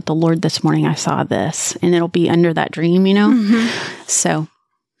quiet time with the Lord this morning, I saw this, and it'll be under that dream, Mm-hmm. So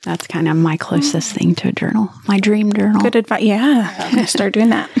that's kind of my closest thing to a journal, my dream journal. Good advice. Yeah, I'm going to start doing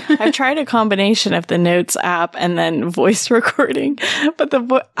that. I've tried a combination of the notes app and then voice recording, but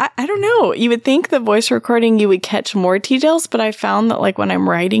I don't know. You would think the voice recording, you would catch more details, but I found that like when I'm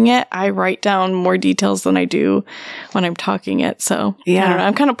writing it, I write down more details than I do when I'm talking it. So yeah, I don't know.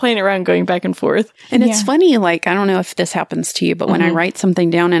 I'm kind of playing around, going back and forth. And it's funny, like, I don't know if this happens to you, but when I write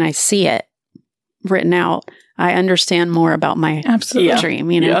something down and I see it written out, I understand more about my dream,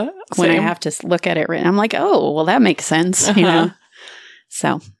 when I have to look at it written. I'm like, oh, well, that makes sense,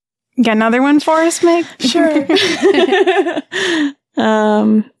 So. Got another one for us, Meg? Sure.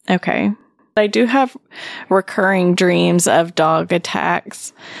 Okay. I do have recurring dreams of dog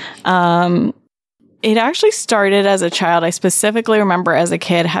attacks. It actually started as a child. I specifically remember as a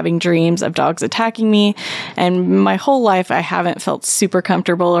kid having dreams of dogs attacking me. And my whole life, I haven't felt super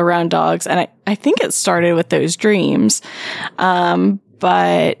comfortable around dogs. And I think it started with those dreams.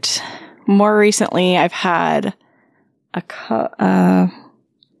 But more recently, I've had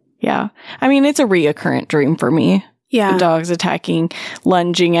yeah. I mean, it's a reoccurrent dream for me. Yeah. Dogs attacking,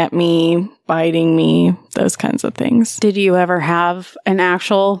 lunging at me, biting me, those kinds of things. Did you ever have an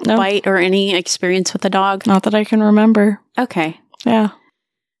actual bite or any experience with a dog? Not that I can remember. Okay. Yeah.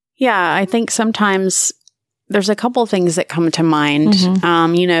 Yeah, I think sometimes there's a couple of things that come to mind.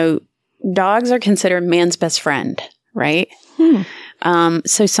 Dogs are considered man's best friend, right?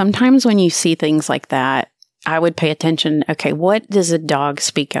 So sometimes when you see things like that, I would pay attention. Okay, what does a dog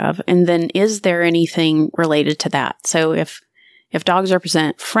speak of? And then is there anything related to that? So if dogs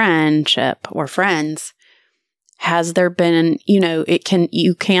represent friendship or friends, has there been,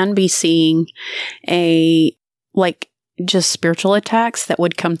 you can be seeing just spiritual attacks that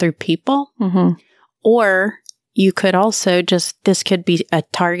would come through people. Mm-hmm. Or you could also this could be a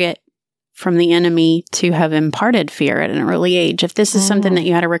target from the enemy to have imparted fear at an early age. If this is something that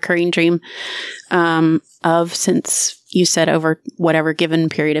you had a recurring dream of since you said over whatever given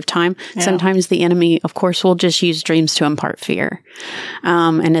period of time, sometimes the enemy, of course, will just use dreams to impart fear.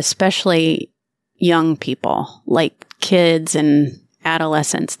 And especially young people, like kids and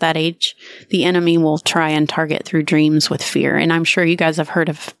adolescents, that age, the enemy will try and target through dreams with fear. And I'm sure you guys have heard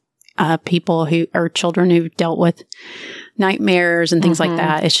of people who are children who've dealt with nightmares and things like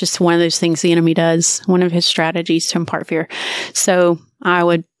that. It's just one of those things the enemy does, one of his strategies to impart fear. So I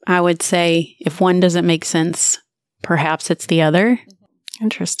would say if one doesn't make sense, perhaps it's the other.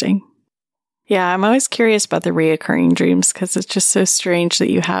 Interesting. Yeah, I'm always curious about the reoccurring dreams because it's just so strange that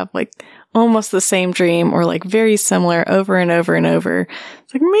you have like almost the same dream or like very similar over and over and over.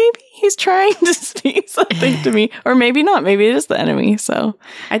 It's like maybe he's trying to speak something to me, or maybe not. Maybe it is the enemy. So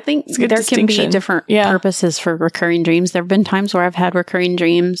I think there can be different purposes for recurring dreams. There have been times where I've had recurring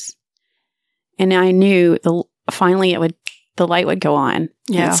dreams and I knew finally the light would go on.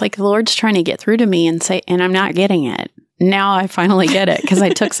 Yeah. It's like the Lord's trying to get through to me and I'm not getting it. now I finally get it because I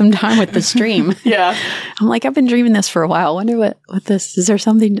took some time with this dream. Yeah. I'm like, I've been dreaming this for a while. I wonder what this is. There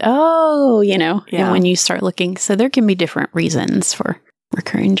something? Oh, Yeah. And when you start looking, so there can be different reasons for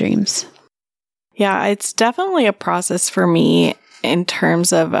recurring dreams. Yeah, it's definitely a process for me in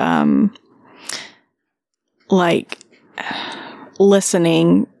terms of like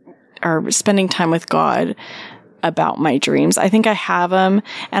listening or spending time with God about my dreams. I think I have them,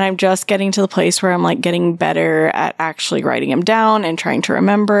 and I'm just getting to the place where I'm like getting better at actually writing them down and trying to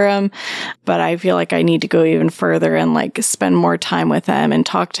remember them. But I feel like I need to go even further and like spend more time with him and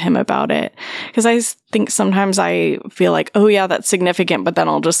talk to him about it. Because I think sometimes I feel like, oh yeah, that's significant, but then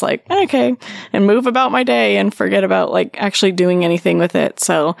I'll just like, okay, and move about my day and forget about like actually doing anything with it.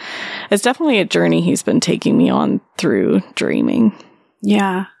 So it's definitely a journey he's been taking me on through dreaming.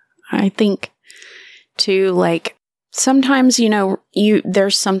 Yeah. I think too, like sometimes,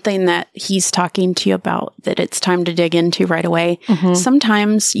 there's something that he's talking to you about that it's time to dig into right away. Mm-hmm.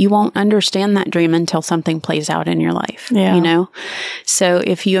 Sometimes you won't understand that dream until something plays out in your life, So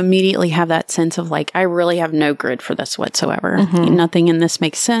if you immediately have that sense of like, I really have no grid for this whatsoever, nothing in this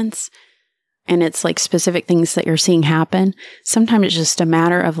makes sense, and it's like specific things that you're seeing happen, sometimes it's just a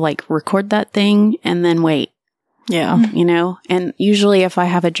matter of like, record that thing and then wait. Yeah. And usually if I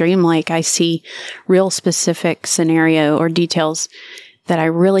have a dream, like I see real specific scenario or details that I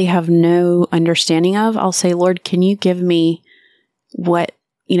really have no understanding of, I'll say, Lord, can you give me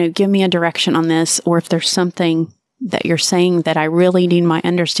give me a direction on this? Or if there's something that you're saying that I really need my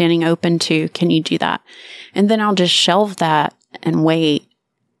understanding open to, can you do that? And then I'll just shelve that and wait.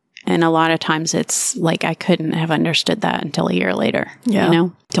 And a lot of times it's like, I couldn't have understood that until a year later. Yeah.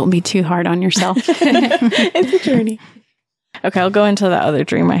 Don't be too hard on yourself. It's a journey. Okay, I'll go into the other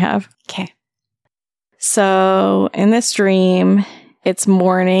dream I have. Okay. So in this dream, it's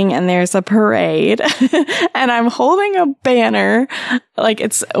morning and there's a parade and I'm holding a banner. Like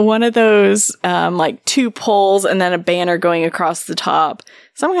it's one of those, like 2 poles and then a banner going across the top.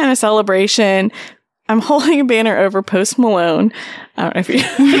 Some kind of celebration. I'm holding a banner over Post Malone. I don't know if you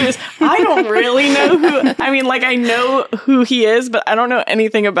know this. I don't really know I know who he is, but I don't know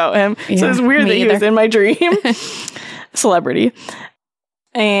anything about him. Yeah, so it's weird that he was in my dream. Celebrity.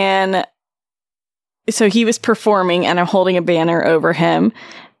 And so he was performing and I'm holding a banner over him.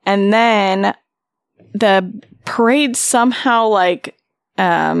 And then the parade somehow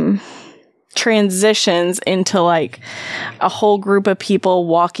transitions into like a whole group of people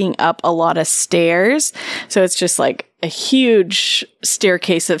walking up a lot of stairs. So it's just like a huge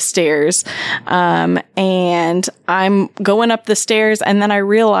staircase of stairs. And I'm going up the stairs and then I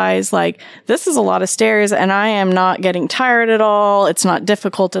realize like this is a lot of stairs and I am not getting tired at all. It's not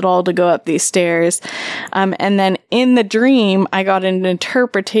difficult at all to go up these stairs. And then in the dream, I got an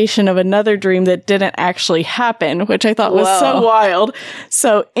interpretation of another dream that didn't actually happen, which I thought was so wild.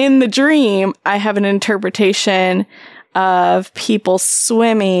 So in the dream, I have an interpretation of people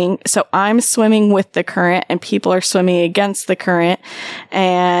swimming. So I'm swimming with the current and people are swimming against the current.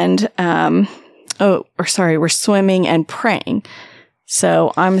 And, we're swimming and praying.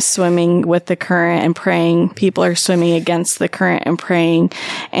 So I'm swimming with the current and praying. People are swimming against the current and praying.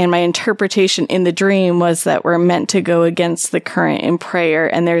 And my interpretation in the dream was that we're meant to go against the current in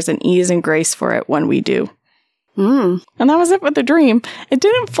prayer. And there's an ease and grace for it when we do. And that was it with the dream. It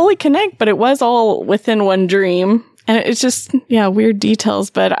didn't fully connect, but it was all within one dream. And it's just, weird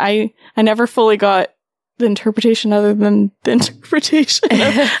details, but I never fully got the interpretation other than the interpretation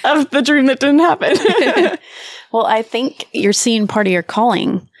of the dream that didn't happen. Well, I think you're seeing part of your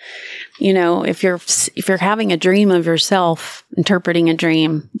calling. If you're having a dream of yourself interpreting a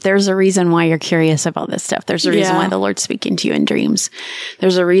dream, there's a reason why you're curious about this stuff. There's a reason why the Lord's speaking to you in dreams.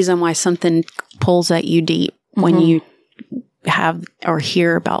 There's a reason why something pulls at you deep when you have or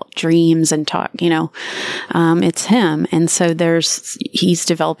hear about dreams and talk, it's him. And so he's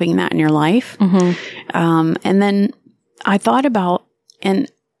developing that in your life. And then I thought about,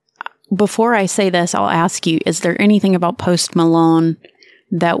 and before I say this, I'll ask you, is there anything about Post Malone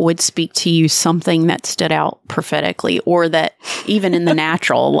that would speak to you, something that stood out prophetically or that even in the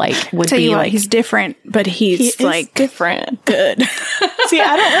natural, would tell be you like, what, he's different, but he's like different. Good. See,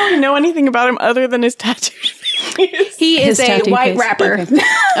 I don't really know anything about him other than his tattooed face. He is a white rapper.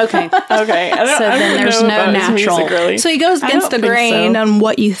 Okay. Okay. So then there's no natural. Really. So he goes against the grain on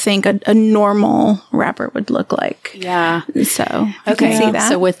what you think a normal rapper would look like. Yeah. So okay. see that.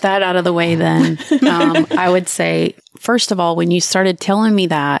 So with that out of the way, then I would say first of all, when you started telling me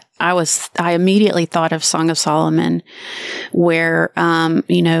that, I immediately thought of Song of Solomon, where,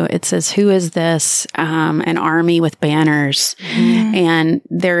 it says, who is this? An army with banners. Mm-hmm. And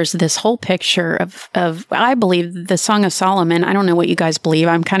there's this whole picture of, I believe the Song of Solomon. I don't know what you guys believe.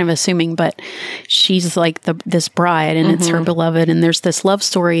 I'm kind of assuming, but she's like this bride and it's her beloved. And there's this love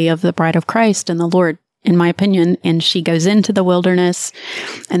story of the bride of Christ and the Lord, in my opinion, and she goes into the wilderness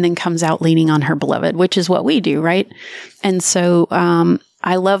and then comes out leaning on her beloved, which is what we do, right? And so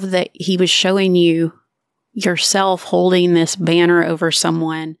I love that he was showing you yourself holding this banner over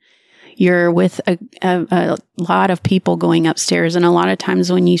someone. You're with a lot of people going upstairs, and a lot of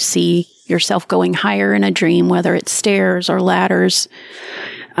times when you see yourself going higher in a dream, whether it's stairs or ladders,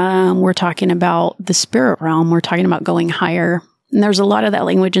 we're talking about the spirit realm. We're talking about going higher. And there's a lot of that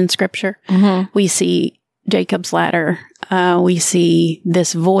language in Scripture. Mm-hmm. We see Jacob's ladder. We see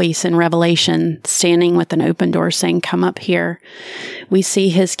this voice in Revelation standing with an open door saying, come up here. We see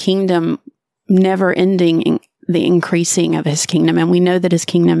his kingdom never ending, the increasing of his kingdom. And we know that his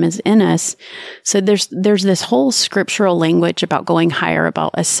kingdom is in us. So there's this whole scriptural language about going higher,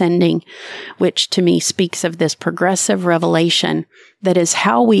 about ascending, which to me speaks of this progressive revelation that is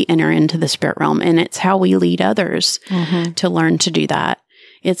how we enter into the spirit realm. And it's how we lead others to learn to do that.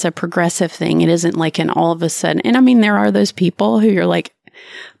 It's a progressive thing. It isn't like an all of a sudden. And I mean, there are those people who you're like,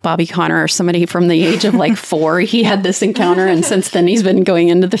 Bobby Connor or somebody from the age of like 4, he had this encounter and since then he's been going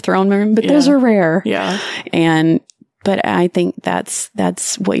into the throne room, but those are rare. Yeah. But I think that's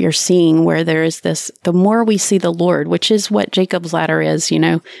what you're seeing, where there is this, the more we see the Lord, which is what Jacob's ladder is,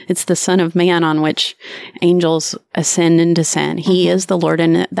 it's the Son of Man on which angels ascend and descend. He is the Lord,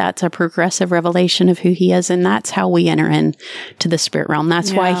 and that's a progressive revelation of who he is, and that's how we enter into the spirit realm.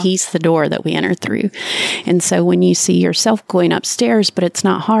 That's why he's the door that we enter through. And so when you see yourself going upstairs, but it's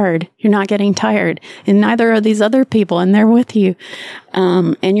not hard, you're not getting tired, and neither are these other people, and they're with you,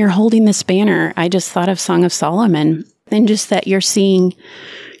 and you're holding this banner. I just thought of Song of Solomon. And just that you're seeing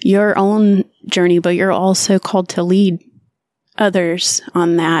your own journey, but you're also called to lead others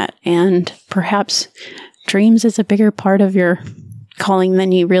on that. And perhaps dreams is a bigger part of your calling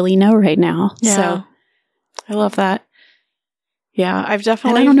than you really know right now. Yeah. So I love that. Yeah, I've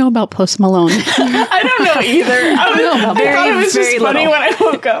definitely... And I don't know about Post Malone. I don't know either. I thought it was just funny when I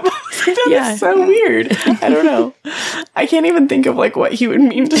woke up. That is so weird. I don't know. I can't even think of like what he would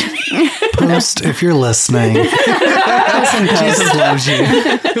mean to me. Post, if you're listening. Jesus loves you.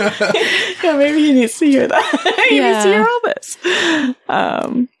 Yeah, maybe he needs to hear that. He needs to hear all this.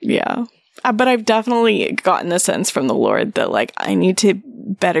 Yeah. But I've definitely gotten the sense from the Lord that like I need to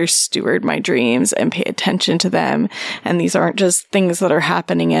better steward my dreams and pay attention to them. And these aren't just things that are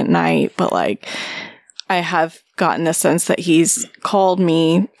happening at night, but like I have gotten the sense that he's called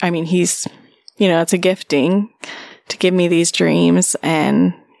me. I mean, he's, it's a gifting to give me these dreams,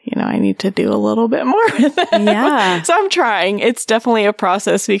 and I need to do a little bit more with it. Yeah. So I'm trying. It's definitely a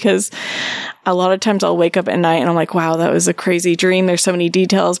process because a lot of times I'll wake up at night and I'm like, wow, that was a crazy dream. There's so many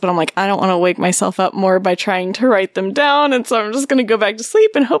details, but I'm like, I don't want to wake myself up more by trying to write them down. And so I'm just going to go back to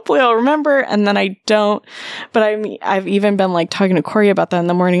sleep and hopefully I'll remember. And then I don't. But I've even been like talking to Corey about that in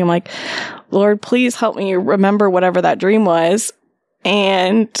the morning. I'm like, Lord, please help me remember whatever that dream was.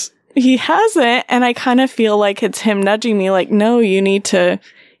 And he hasn't. And I kind of feel like it's him nudging me like, no, you need to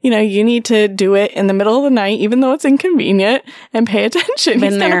do it in the middle of the night, even though it's inconvenient, and pay attention.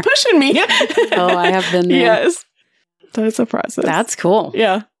 He's kind of pushing me. Oh, I have been there. Yes. So it's a process. That's cool.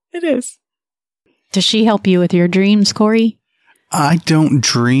 Yeah, it is. Does she help you with your dreams, Corey? I don't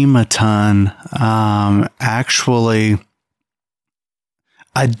dream a ton. Actually,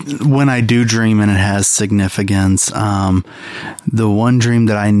 when I do dream and it has significance, the one dream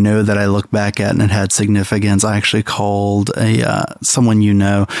that I know that I look back at and it had significance, I actually called someone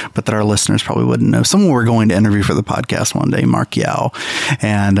but that our listeners probably wouldn't know. Someone we're going to interview for the podcast one day, Mark Yao.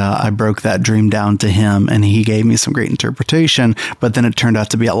 And I broke that dream down to him and he gave me some great interpretation, but then it turned out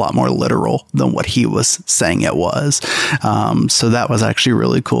to be a lot more literal than what he was saying it was. So that was actually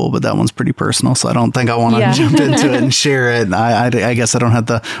really cool, but that one's pretty personal. So I don't think I want to jump into it and share it. I guess I don't have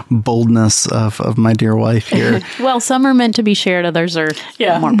the boldness of my dear wife here. Well, some are meant to be shared. Others are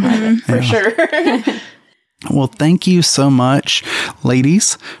more private. For sure. Well, thank you so much,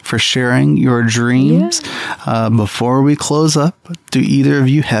 ladies, for sharing your dreams. Yeah. Before we close up, do either of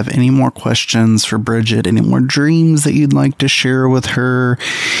you have any more questions for Bridget? Any more dreams that you'd like to share with her?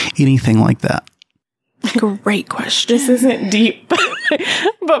 Anything like that? Great question. This isn't deep,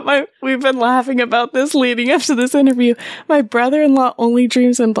 but we've been laughing about this leading up to this interview. My brother-in-law only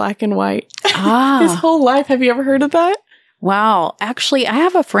dreams in black and white. His whole life. Have you ever heard of that? Wow. Actually, I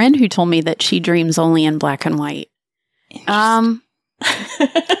have a friend who told me that she dreams only in black and white. I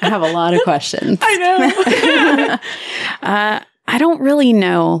have a lot of questions. I know. I don't really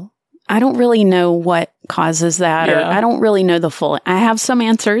know. I don't really know what causes that, or I don't really know the full. I have some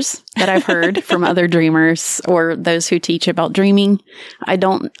answers that I've heard from other dreamers or those who teach about dreaming.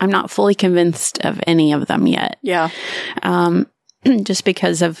 I'm not fully convinced of any of them yet. Yeah. Just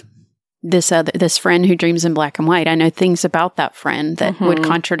because of this friend who dreams in black and white. I know things about that friend that would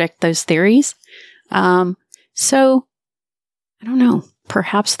contradict those theories. So I don't know.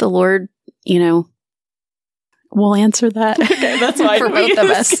 Perhaps the Lord, will answer that. Okay, that's fine. For both of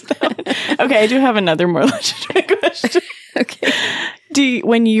us. Okay, I do have another more legitimate question. Okay.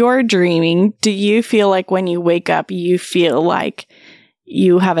 When you're dreaming, do you feel like when you wake up, you feel like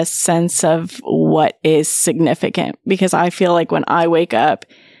you have a sense of what is significant? Because I feel like when I wake up,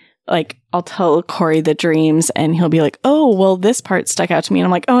 like I'll tell Corey the dreams and he'll be like, oh, well, this part stuck out to me. And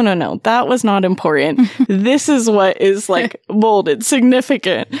I'm like, oh, no, that was not important. This is what is like bolded,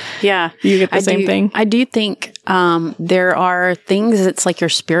 significant. Yeah. You get the same thing. I do think there are things it's like your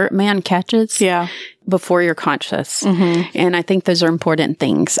spirit man catches before you're conscious. And I think those are important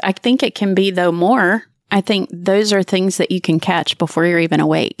things. I think it can be, though, more. I think those are things that you can catch before you're even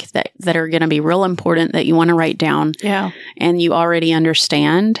awake that are going to be real important that you want to write down. Yeah. And you already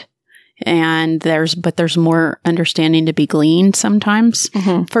understand. And there's more understanding to be gleaned sometimes.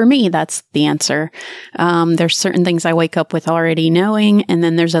 For me, that's the answer. There's certain things I wake up with already knowing, and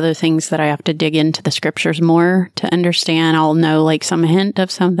then there's other things that I have to dig into the scriptures more to understand. I'll know like some hint of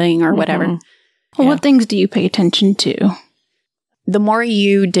something or whatever. Well, what things do you pay attention to? The more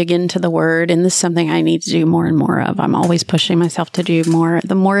you dig into the word, and this is something I need to do more and more of, I'm always pushing myself to do more,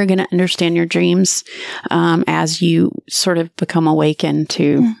 the more you're going to understand your dreams as you sort of become awakened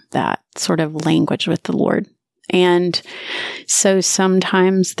to that sort of language with the Lord. And so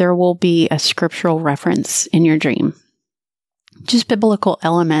sometimes there will be a scriptural reference in your dream. Just biblical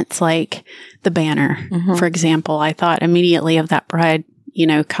elements like the banner, for example. I thought immediately of that bride,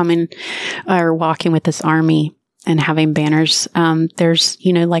 coming or walking with this army and having banners. There's,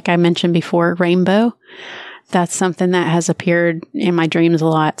 like I mentioned before, rainbow. That's something that has appeared in my dreams a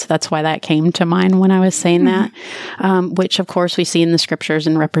lot. So that's why that came to mind when I was saying that, which of course we see in the scriptures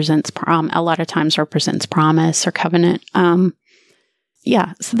and represents, a lot of times represents promise or covenant. So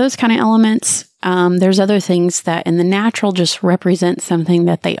those kind of elements. There's other things that in the natural just represent something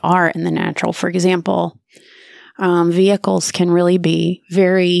that they are in the natural. For example, vehicles can really be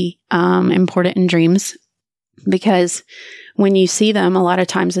very important in dreams. Because when you see them, a lot of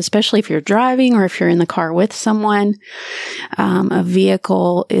times, especially if you're driving or if you're in the car with someone, a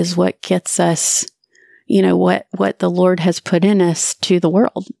vehicle is what gets us, what the Lord has put in us to the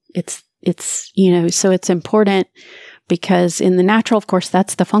world. It's so it's important because in the natural, of course,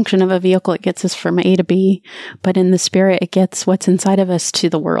 that's the function of a vehicle. It gets us from A to B, but in the spirit, it gets what's inside of us to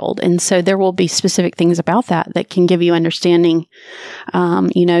the world. And so there will be specific things about that can give you understanding.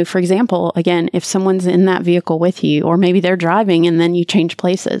 For example, again, if someone's in that vehicle with you, or maybe they're driving and then you change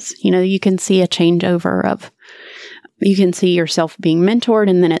places, you can see a changeover you can see yourself being mentored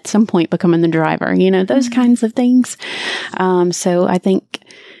and then at some point becoming the driver, those kinds of things. So I think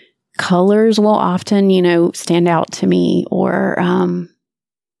colors will often, stand out to me, or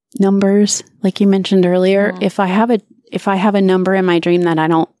numbers, like you mentioned earlier. If I have a number in my dream that I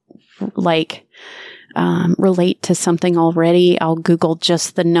don't like relate to something already, I'll Google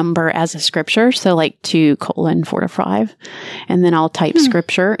just the number as a scripture. So like 2:4-5, and then I'll type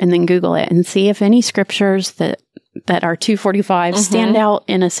scripture and then Google it and see if any scriptures that are 2:45 stand out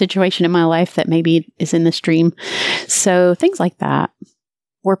in a situation in my life that maybe is in this dream. So things like that.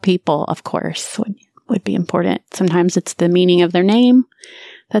 Or people, of course, would be important. Sometimes it's the meaning of their name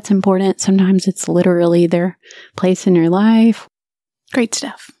that's important. Sometimes it's literally their place in your life. Great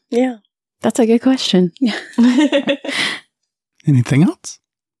stuff. Yeah. That's a good question. Anything else?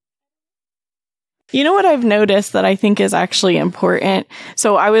 You know what I've noticed that I think is actually important?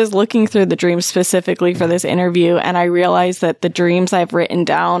 So I was looking through the dreams specifically for this interview, and I realized that the dreams I've written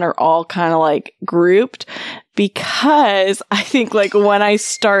down are all kind of like grouped, because I think like when I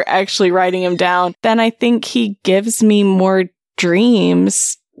start actually writing them down, then I think he gives me more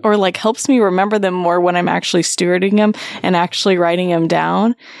dreams, or like helps me remember them more when I'm actually stewarding them and actually writing them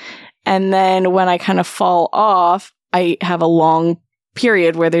down. And then when I kind of fall off, I have a long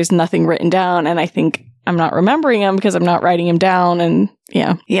period where there's nothing written down, and I think I'm not remembering them because I'm not writing them down. And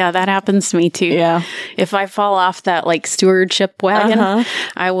yeah, that happens to me too. Yeah, if I fall off that like stewardship wagon,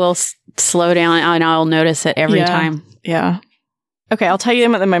 I will slow down and I'll notice it every time. Yeah. Okay, I'll tell you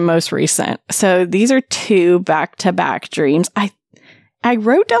about my most recent. So these are 2 back-to-back dreams. I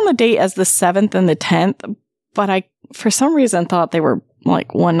wrote down the date as the 7th and the 10th, but I, for some reason, thought they were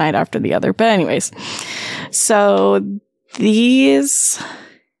like one night after the other. But anyways, so these...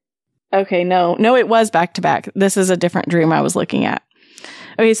 Okay, no, it was back-to-back. This is a different dream I was looking at.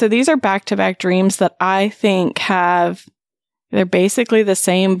 Okay, so these are back-to-back dreams that I think they're basically the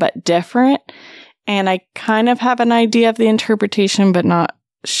same but different. And I kind of have an idea of the interpretation, but not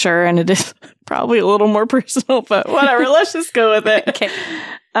sure. And it is probably a little more personal, but whatever. Let's just go with it. Okay.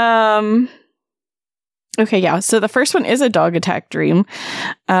 Okay, yeah. So the first one is a dog attack dream.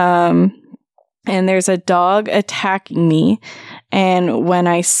 And there's a dog attacking me. And when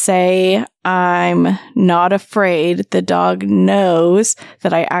I say I'm not afraid, the dog knows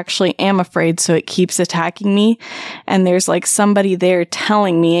that I actually am afraid, so it keeps attacking me. And there's like somebody there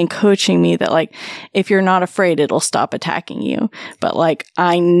telling me and coaching me that like, if you're not afraid, it'll stop attacking you. But like,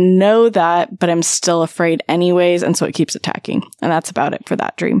 I know that, but I'm still afraid anyways. And so it keeps attacking. And that's about it for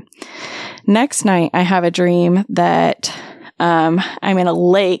that dream. Next night, I have a dream that I'm in a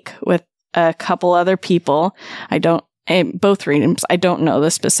lake with a couple other people. Both dreams, I don't know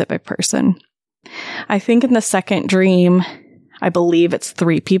the specific person. I think in the second dream, I believe it's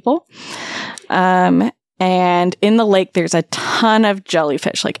 3 people. And in the lake, there's a ton of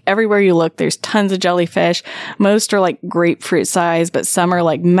jellyfish. Like everywhere you look, there's tons of jellyfish. Most are like grapefruit size, but some are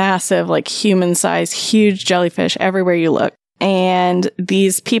like massive, like human size, huge jellyfish everywhere you look. And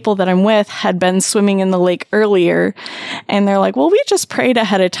these people that I'm with had been swimming in the lake earlier, and they're like, well, we just prayed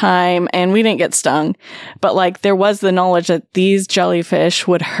ahead of time and we didn't get stung. But like, there was the knowledge that these jellyfish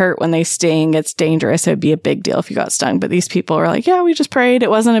would hurt when they sting. It's dangerous. It would be a big deal if you got stung. But these people were like, yeah, we just prayed. It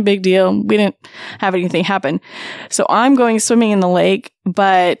wasn't a big deal. We didn't have anything happen. So I'm going swimming in the lake,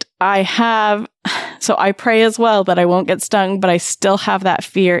 but so I pray as well that I won't get stung, but I still have that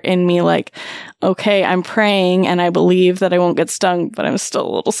fear in me. Like, okay, I'm praying and I believe that I won't get stung, but I'm still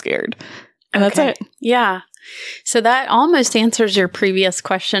a little scared. And that's it. Yeah. So that almost answers your previous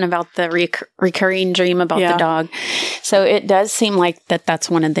question about the recurring dream about the dog. So it does seem like that's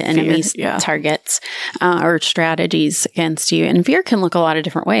one of the enemy's targets or strategies against you. And fear can look a lot of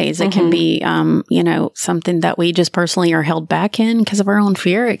different ways. It can be, something that we just personally are held back in because of our own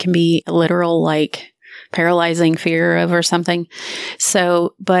fear. It can be a literal, like, paralyzing fear over something.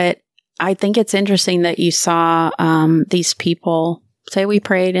 So, but I think it's interesting that you saw these people say we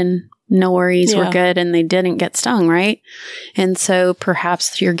prayed and no worries, we're good, and they didn't get stung, right? And so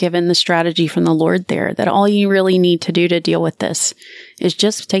perhaps you're given the strategy from the Lord there that all you really need to do to deal with this is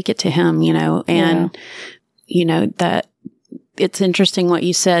just take it to Him, and, that it's interesting what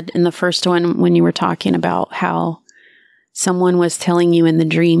you said in the first one when you were talking about how someone was telling you in the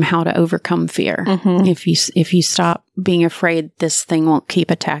dream how to overcome fear. If you stop being afraid, this thing won't keep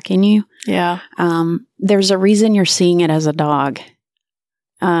attacking you. Yeah. There's a reason you're seeing it as a dog.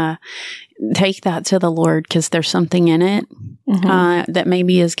 Take that to the Lord because there's something in it that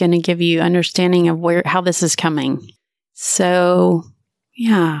maybe is going to give you understanding of how this is coming. So,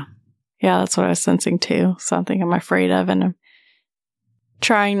 yeah. Yeah, that's what I was sensing too. Something I'm afraid of, and I'm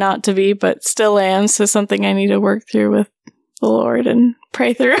trying not to be, but still am. So something I need to work through with the Lord and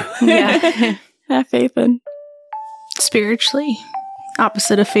pray through. Yeah. Have faith in. Spiritually,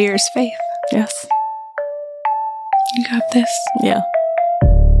 opposite of fear is faith. Yes. You got this. Yeah.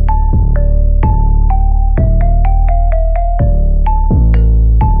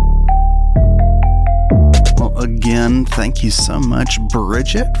 Again, thank you so much,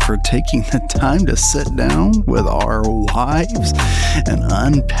 Bridget, for taking the time to sit down with our wives and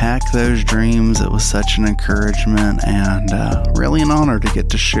unpack those dreams. It was such an encouragement and really an honor to get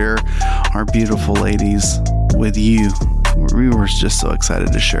to share our beautiful ladies with you. We were just so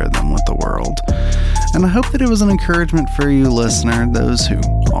excited to share them with the world. And I hope that it was an encouragement for you, listener, those who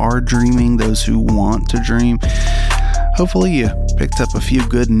are dreaming, those who want to dream. Hopefully you picked up a few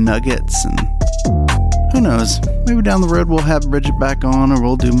good nuggets, and who knows, maybe down the road we'll have Bridget back on, or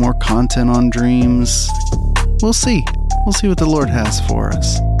we'll do more content on dreams. We'll see. We'll see what the Lord has for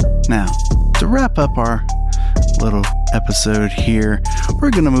us. Now, to wrap up our little episode here,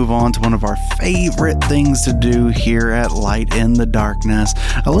 we're going to move on to one of our favorite things to do here at Light in the Darkness.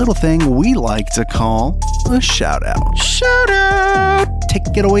 A little thing we like to call a shout out. Shout out!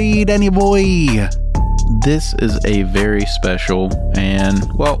 Take it away, Danny boy. This is a very special and,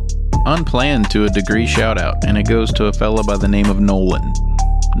 unplanned to a degree shout out, and it goes to a fella by the name of Nolan.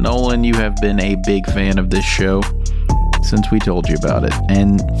 Nolan, you have been a big fan of this show since we told you about it,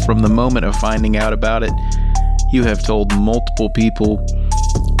 and from the moment of finding out about it, you have told multiple people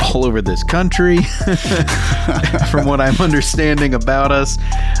all over this country from what I'm understanding about us,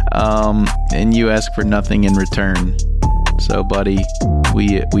 and you ask for nothing in return. So, buddy,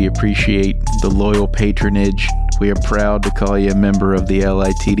 we appreciate the loyal patronage. We are proud to call you a member of the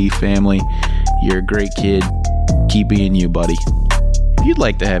LITD family. You're a great kid. Keep being you, buddy. If you'd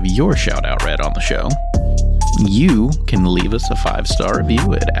like to have your shout out read on the show, you can leave us a 5-star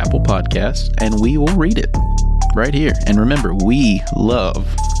review at Apple Podcasts, and we will read it right here. And remember, we love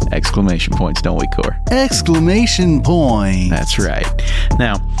exclamation points, don't we, Core? Exclamation point. That's right.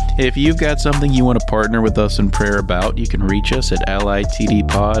 Now, if you've got something you want to partner with us in prayer about, you can reach us at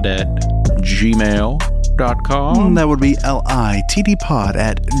litdpod@gmail.com. That would be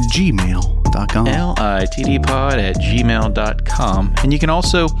litdpod@gmail.com. litdpod@gmail.com. And you can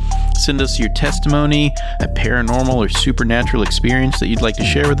also send us your testimony, a paranormal or supernatural experience that you'd like to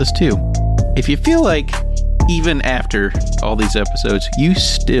share with us too. If you feel like even after all these episodes, you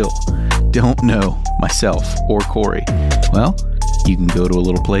still don't know myself or Corey, well, you can go to a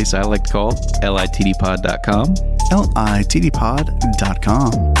little place I like to call litdpod.com.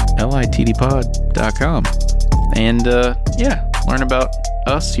 litdpod.com. litdpod.com. And learn about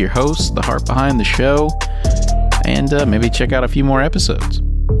us, your hosts, the heart behind the show, and maybe check out a few more episodes.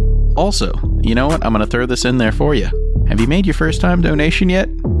 Also, you know what? I'm going to throw this in there for you. Have you made your first time donation yet?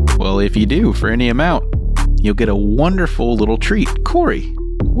 Well, if you do, for any amount, you'll get a wonderful little treat. Corey,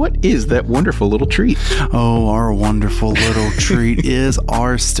 what is that wonderful little treat? Oh, our wonderful little treat is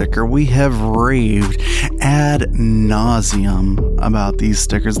our sticker. We have raved ad nauseum about these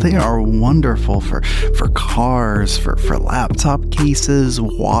stickers. They are wonderful for cars, for laptop cases,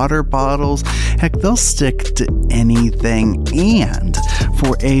 water bottles. Heck, they'll stick to anything. And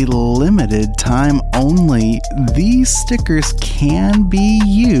for a limited time only, these stickers can be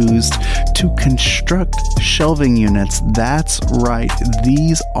used to construct shelving units. That's right.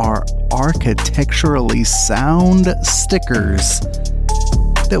 These are architecturally sound stickers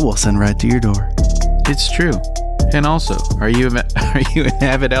that we'll send right to your door. It's true. And also, are you an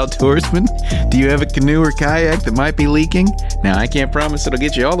avid outdoorsman? Do you have a canoe or kayak that might be leaking? Now, I can't promise it'll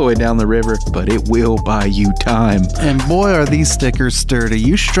get you all the way down the river, but it will buy you time. And boy, are these stickers sturdy.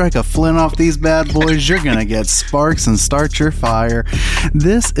 You strike a flint off these bad boys, you're going to get sparks and start your fire.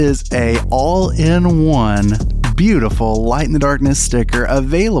 This is a all-in-one beautiful Light in the Darkness sticker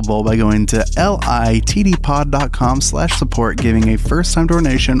available by going to litdpod.com/support, giving a first-time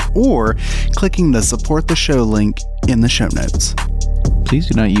donation, or clicking the support the show link in the show notes. Please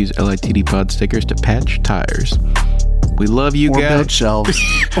do not use LITD Pod stickers to patch tires. We love you or guys. Build shelves.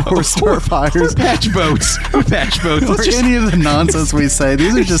 Or start fires. Or patch boats. Or patch boats. Or any of the nonsense we say.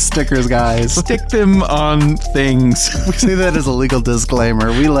 These are just stickers, guys. Stick them on things. We say that as a legal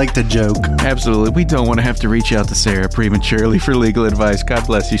disclaimer. We like to joke. Absolutely. We don't want to have to reach out to Sarah prematurely for legal advice. God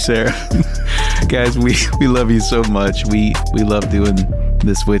bless you, Sarah. Guys, we love you so much. We love doing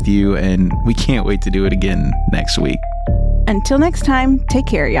this with you, and we can't wait to do it again next week. Until next time, take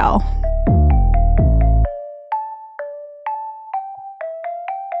care, y'all.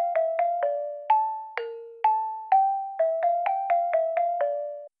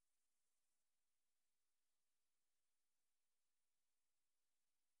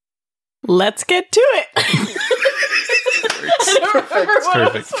 Let's get to it.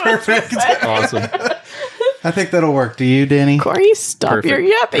 Perfect. Awesome. I think that'll work. Do you, Danny? Corey, stop your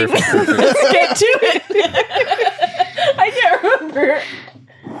yapping. Let's get to it. I can't remember.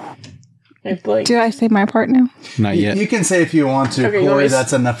 Do I say my part now? Not yet. You can say if you want to. Okay, Corey,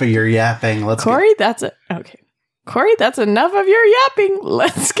 that's enough of your yapping. Corey, that's enough of your yapping.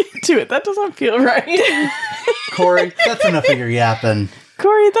 Let's get to it. That doesn't feel right. Corey, that's enough of your yapping.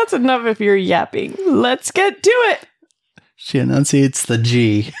 Corey, that's enough of your yapping. Let's get to it. She enunciates the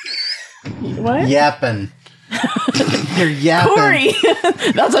G. What? Yapping. You're yapping. Corey,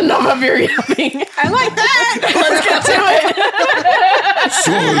 that's enough of your yapping. I like that. Let's get to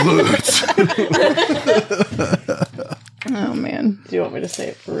it. Oh, man. Do you want me to say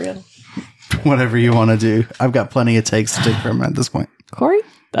it for real? Whatever you want to do. I've got plenty of takes to take from it at this point. Corey,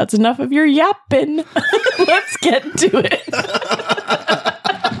 that's enough of your yapping. Let's get to it.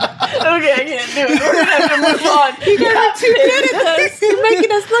 Okay, I can't do it. We're going to have to move on. You guys are too good at this. You're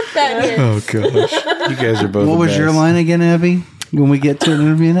making us look bad here. Oh, gosh. You guys are both What was your line again, Abby? When we get to an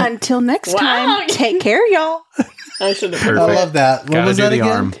interview next? Until next Wow. time, take care, y'all. I should have. Perfect. I love that. What Gotta was do that the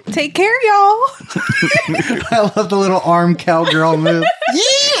again? arm. Take care, y'all. I love the little arm cowgirl move.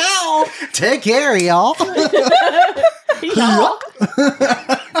 Yeah! Take care, y'all.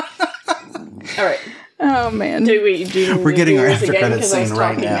 All right. Oh, man. We're getting our after credit scene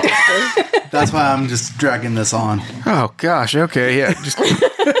right now. After. That's why I'm just dragging this on. Oh, gosh. Okay, yeah. Just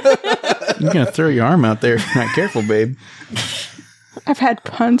you're going to throw your arm out there if you're not careful, babe. I've had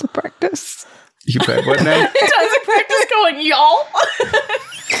tons of practice. You've had what now? Tons of practice going going, y'all.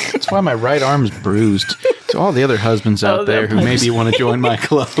 That's why my right arm's bruised. To all the other husbands out there who maybe want to join my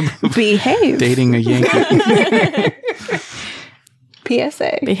club. Behave. Dating a Yankee.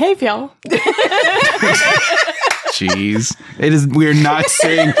 PSA. Behave, y'all. Jeez. We're not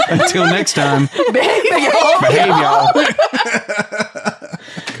saying until next time. Behave, y'all. Behave, y'all.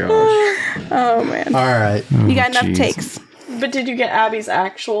 Gosh. Oh, man. All right. You got enough jeez. takes. But did you get Abby's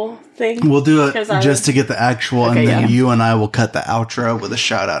actual thing? We'll do it 'Cause I just was- to get the actual, Okay, and then yeah. you and I will cut the outro with a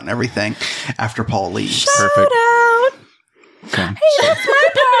shout out and everything after Paul leaves. Perfect. Out. Okay. That's my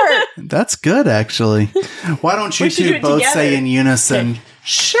part. That's good, actually. Why don't you We should do two it both together. say in unison,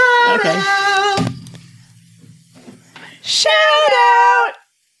 shout out? Shout out.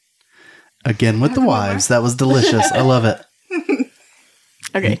 Again with the wives. That was delicious. I love it.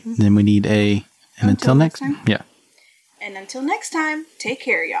 Okay. Then we need and until next time. Yeah. And until next time, take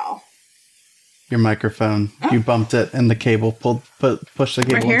care, y'all. Your microphone. You bumped it and the cable push the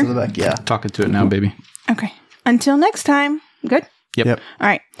cable Right here? into the back. Yeah. Talking to it now, baby. Okay. Until next time. Good? Yep. All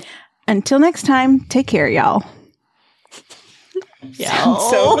right. Until next time, take care, y'all. Y'all.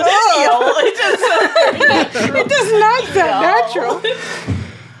 So Y'all. it does not sound natural.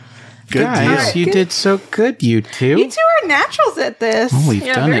 Good Guys, deal. you did so good, you two. You two are naturals at this. Oh, we've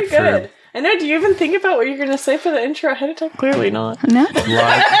Yeah, done very it good. I know. Do you even think about what you're going to say for the intro ahead of time? Clearly not. No? for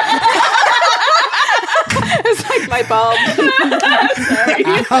like It's like my bulb.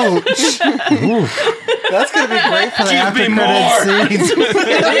 Ouch. Ooh. That's going to be great for the after credits scenes.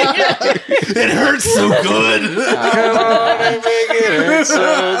 It hurts so good. come on and make it hurt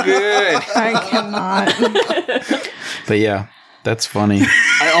so good. I cannot. But yeah, that's funny.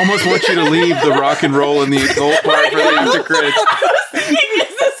 I almost want you to leave the rock and roll and the adult part for the after credits.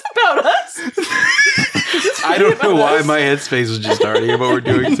 Is this about us? I don't know why my headspace was just already what we're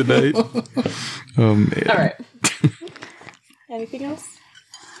doing tonight. Oh man. All right. Anything else?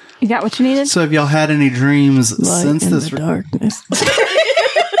 You got what you needed? So have y'all had any dreams since this? darkness.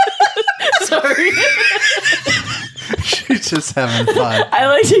 Sorry. She's just having fun. I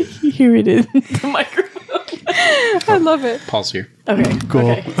like to hear it in the microphone. I love it. Pause here. Okay.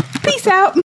 Cool. Okay. Peace out.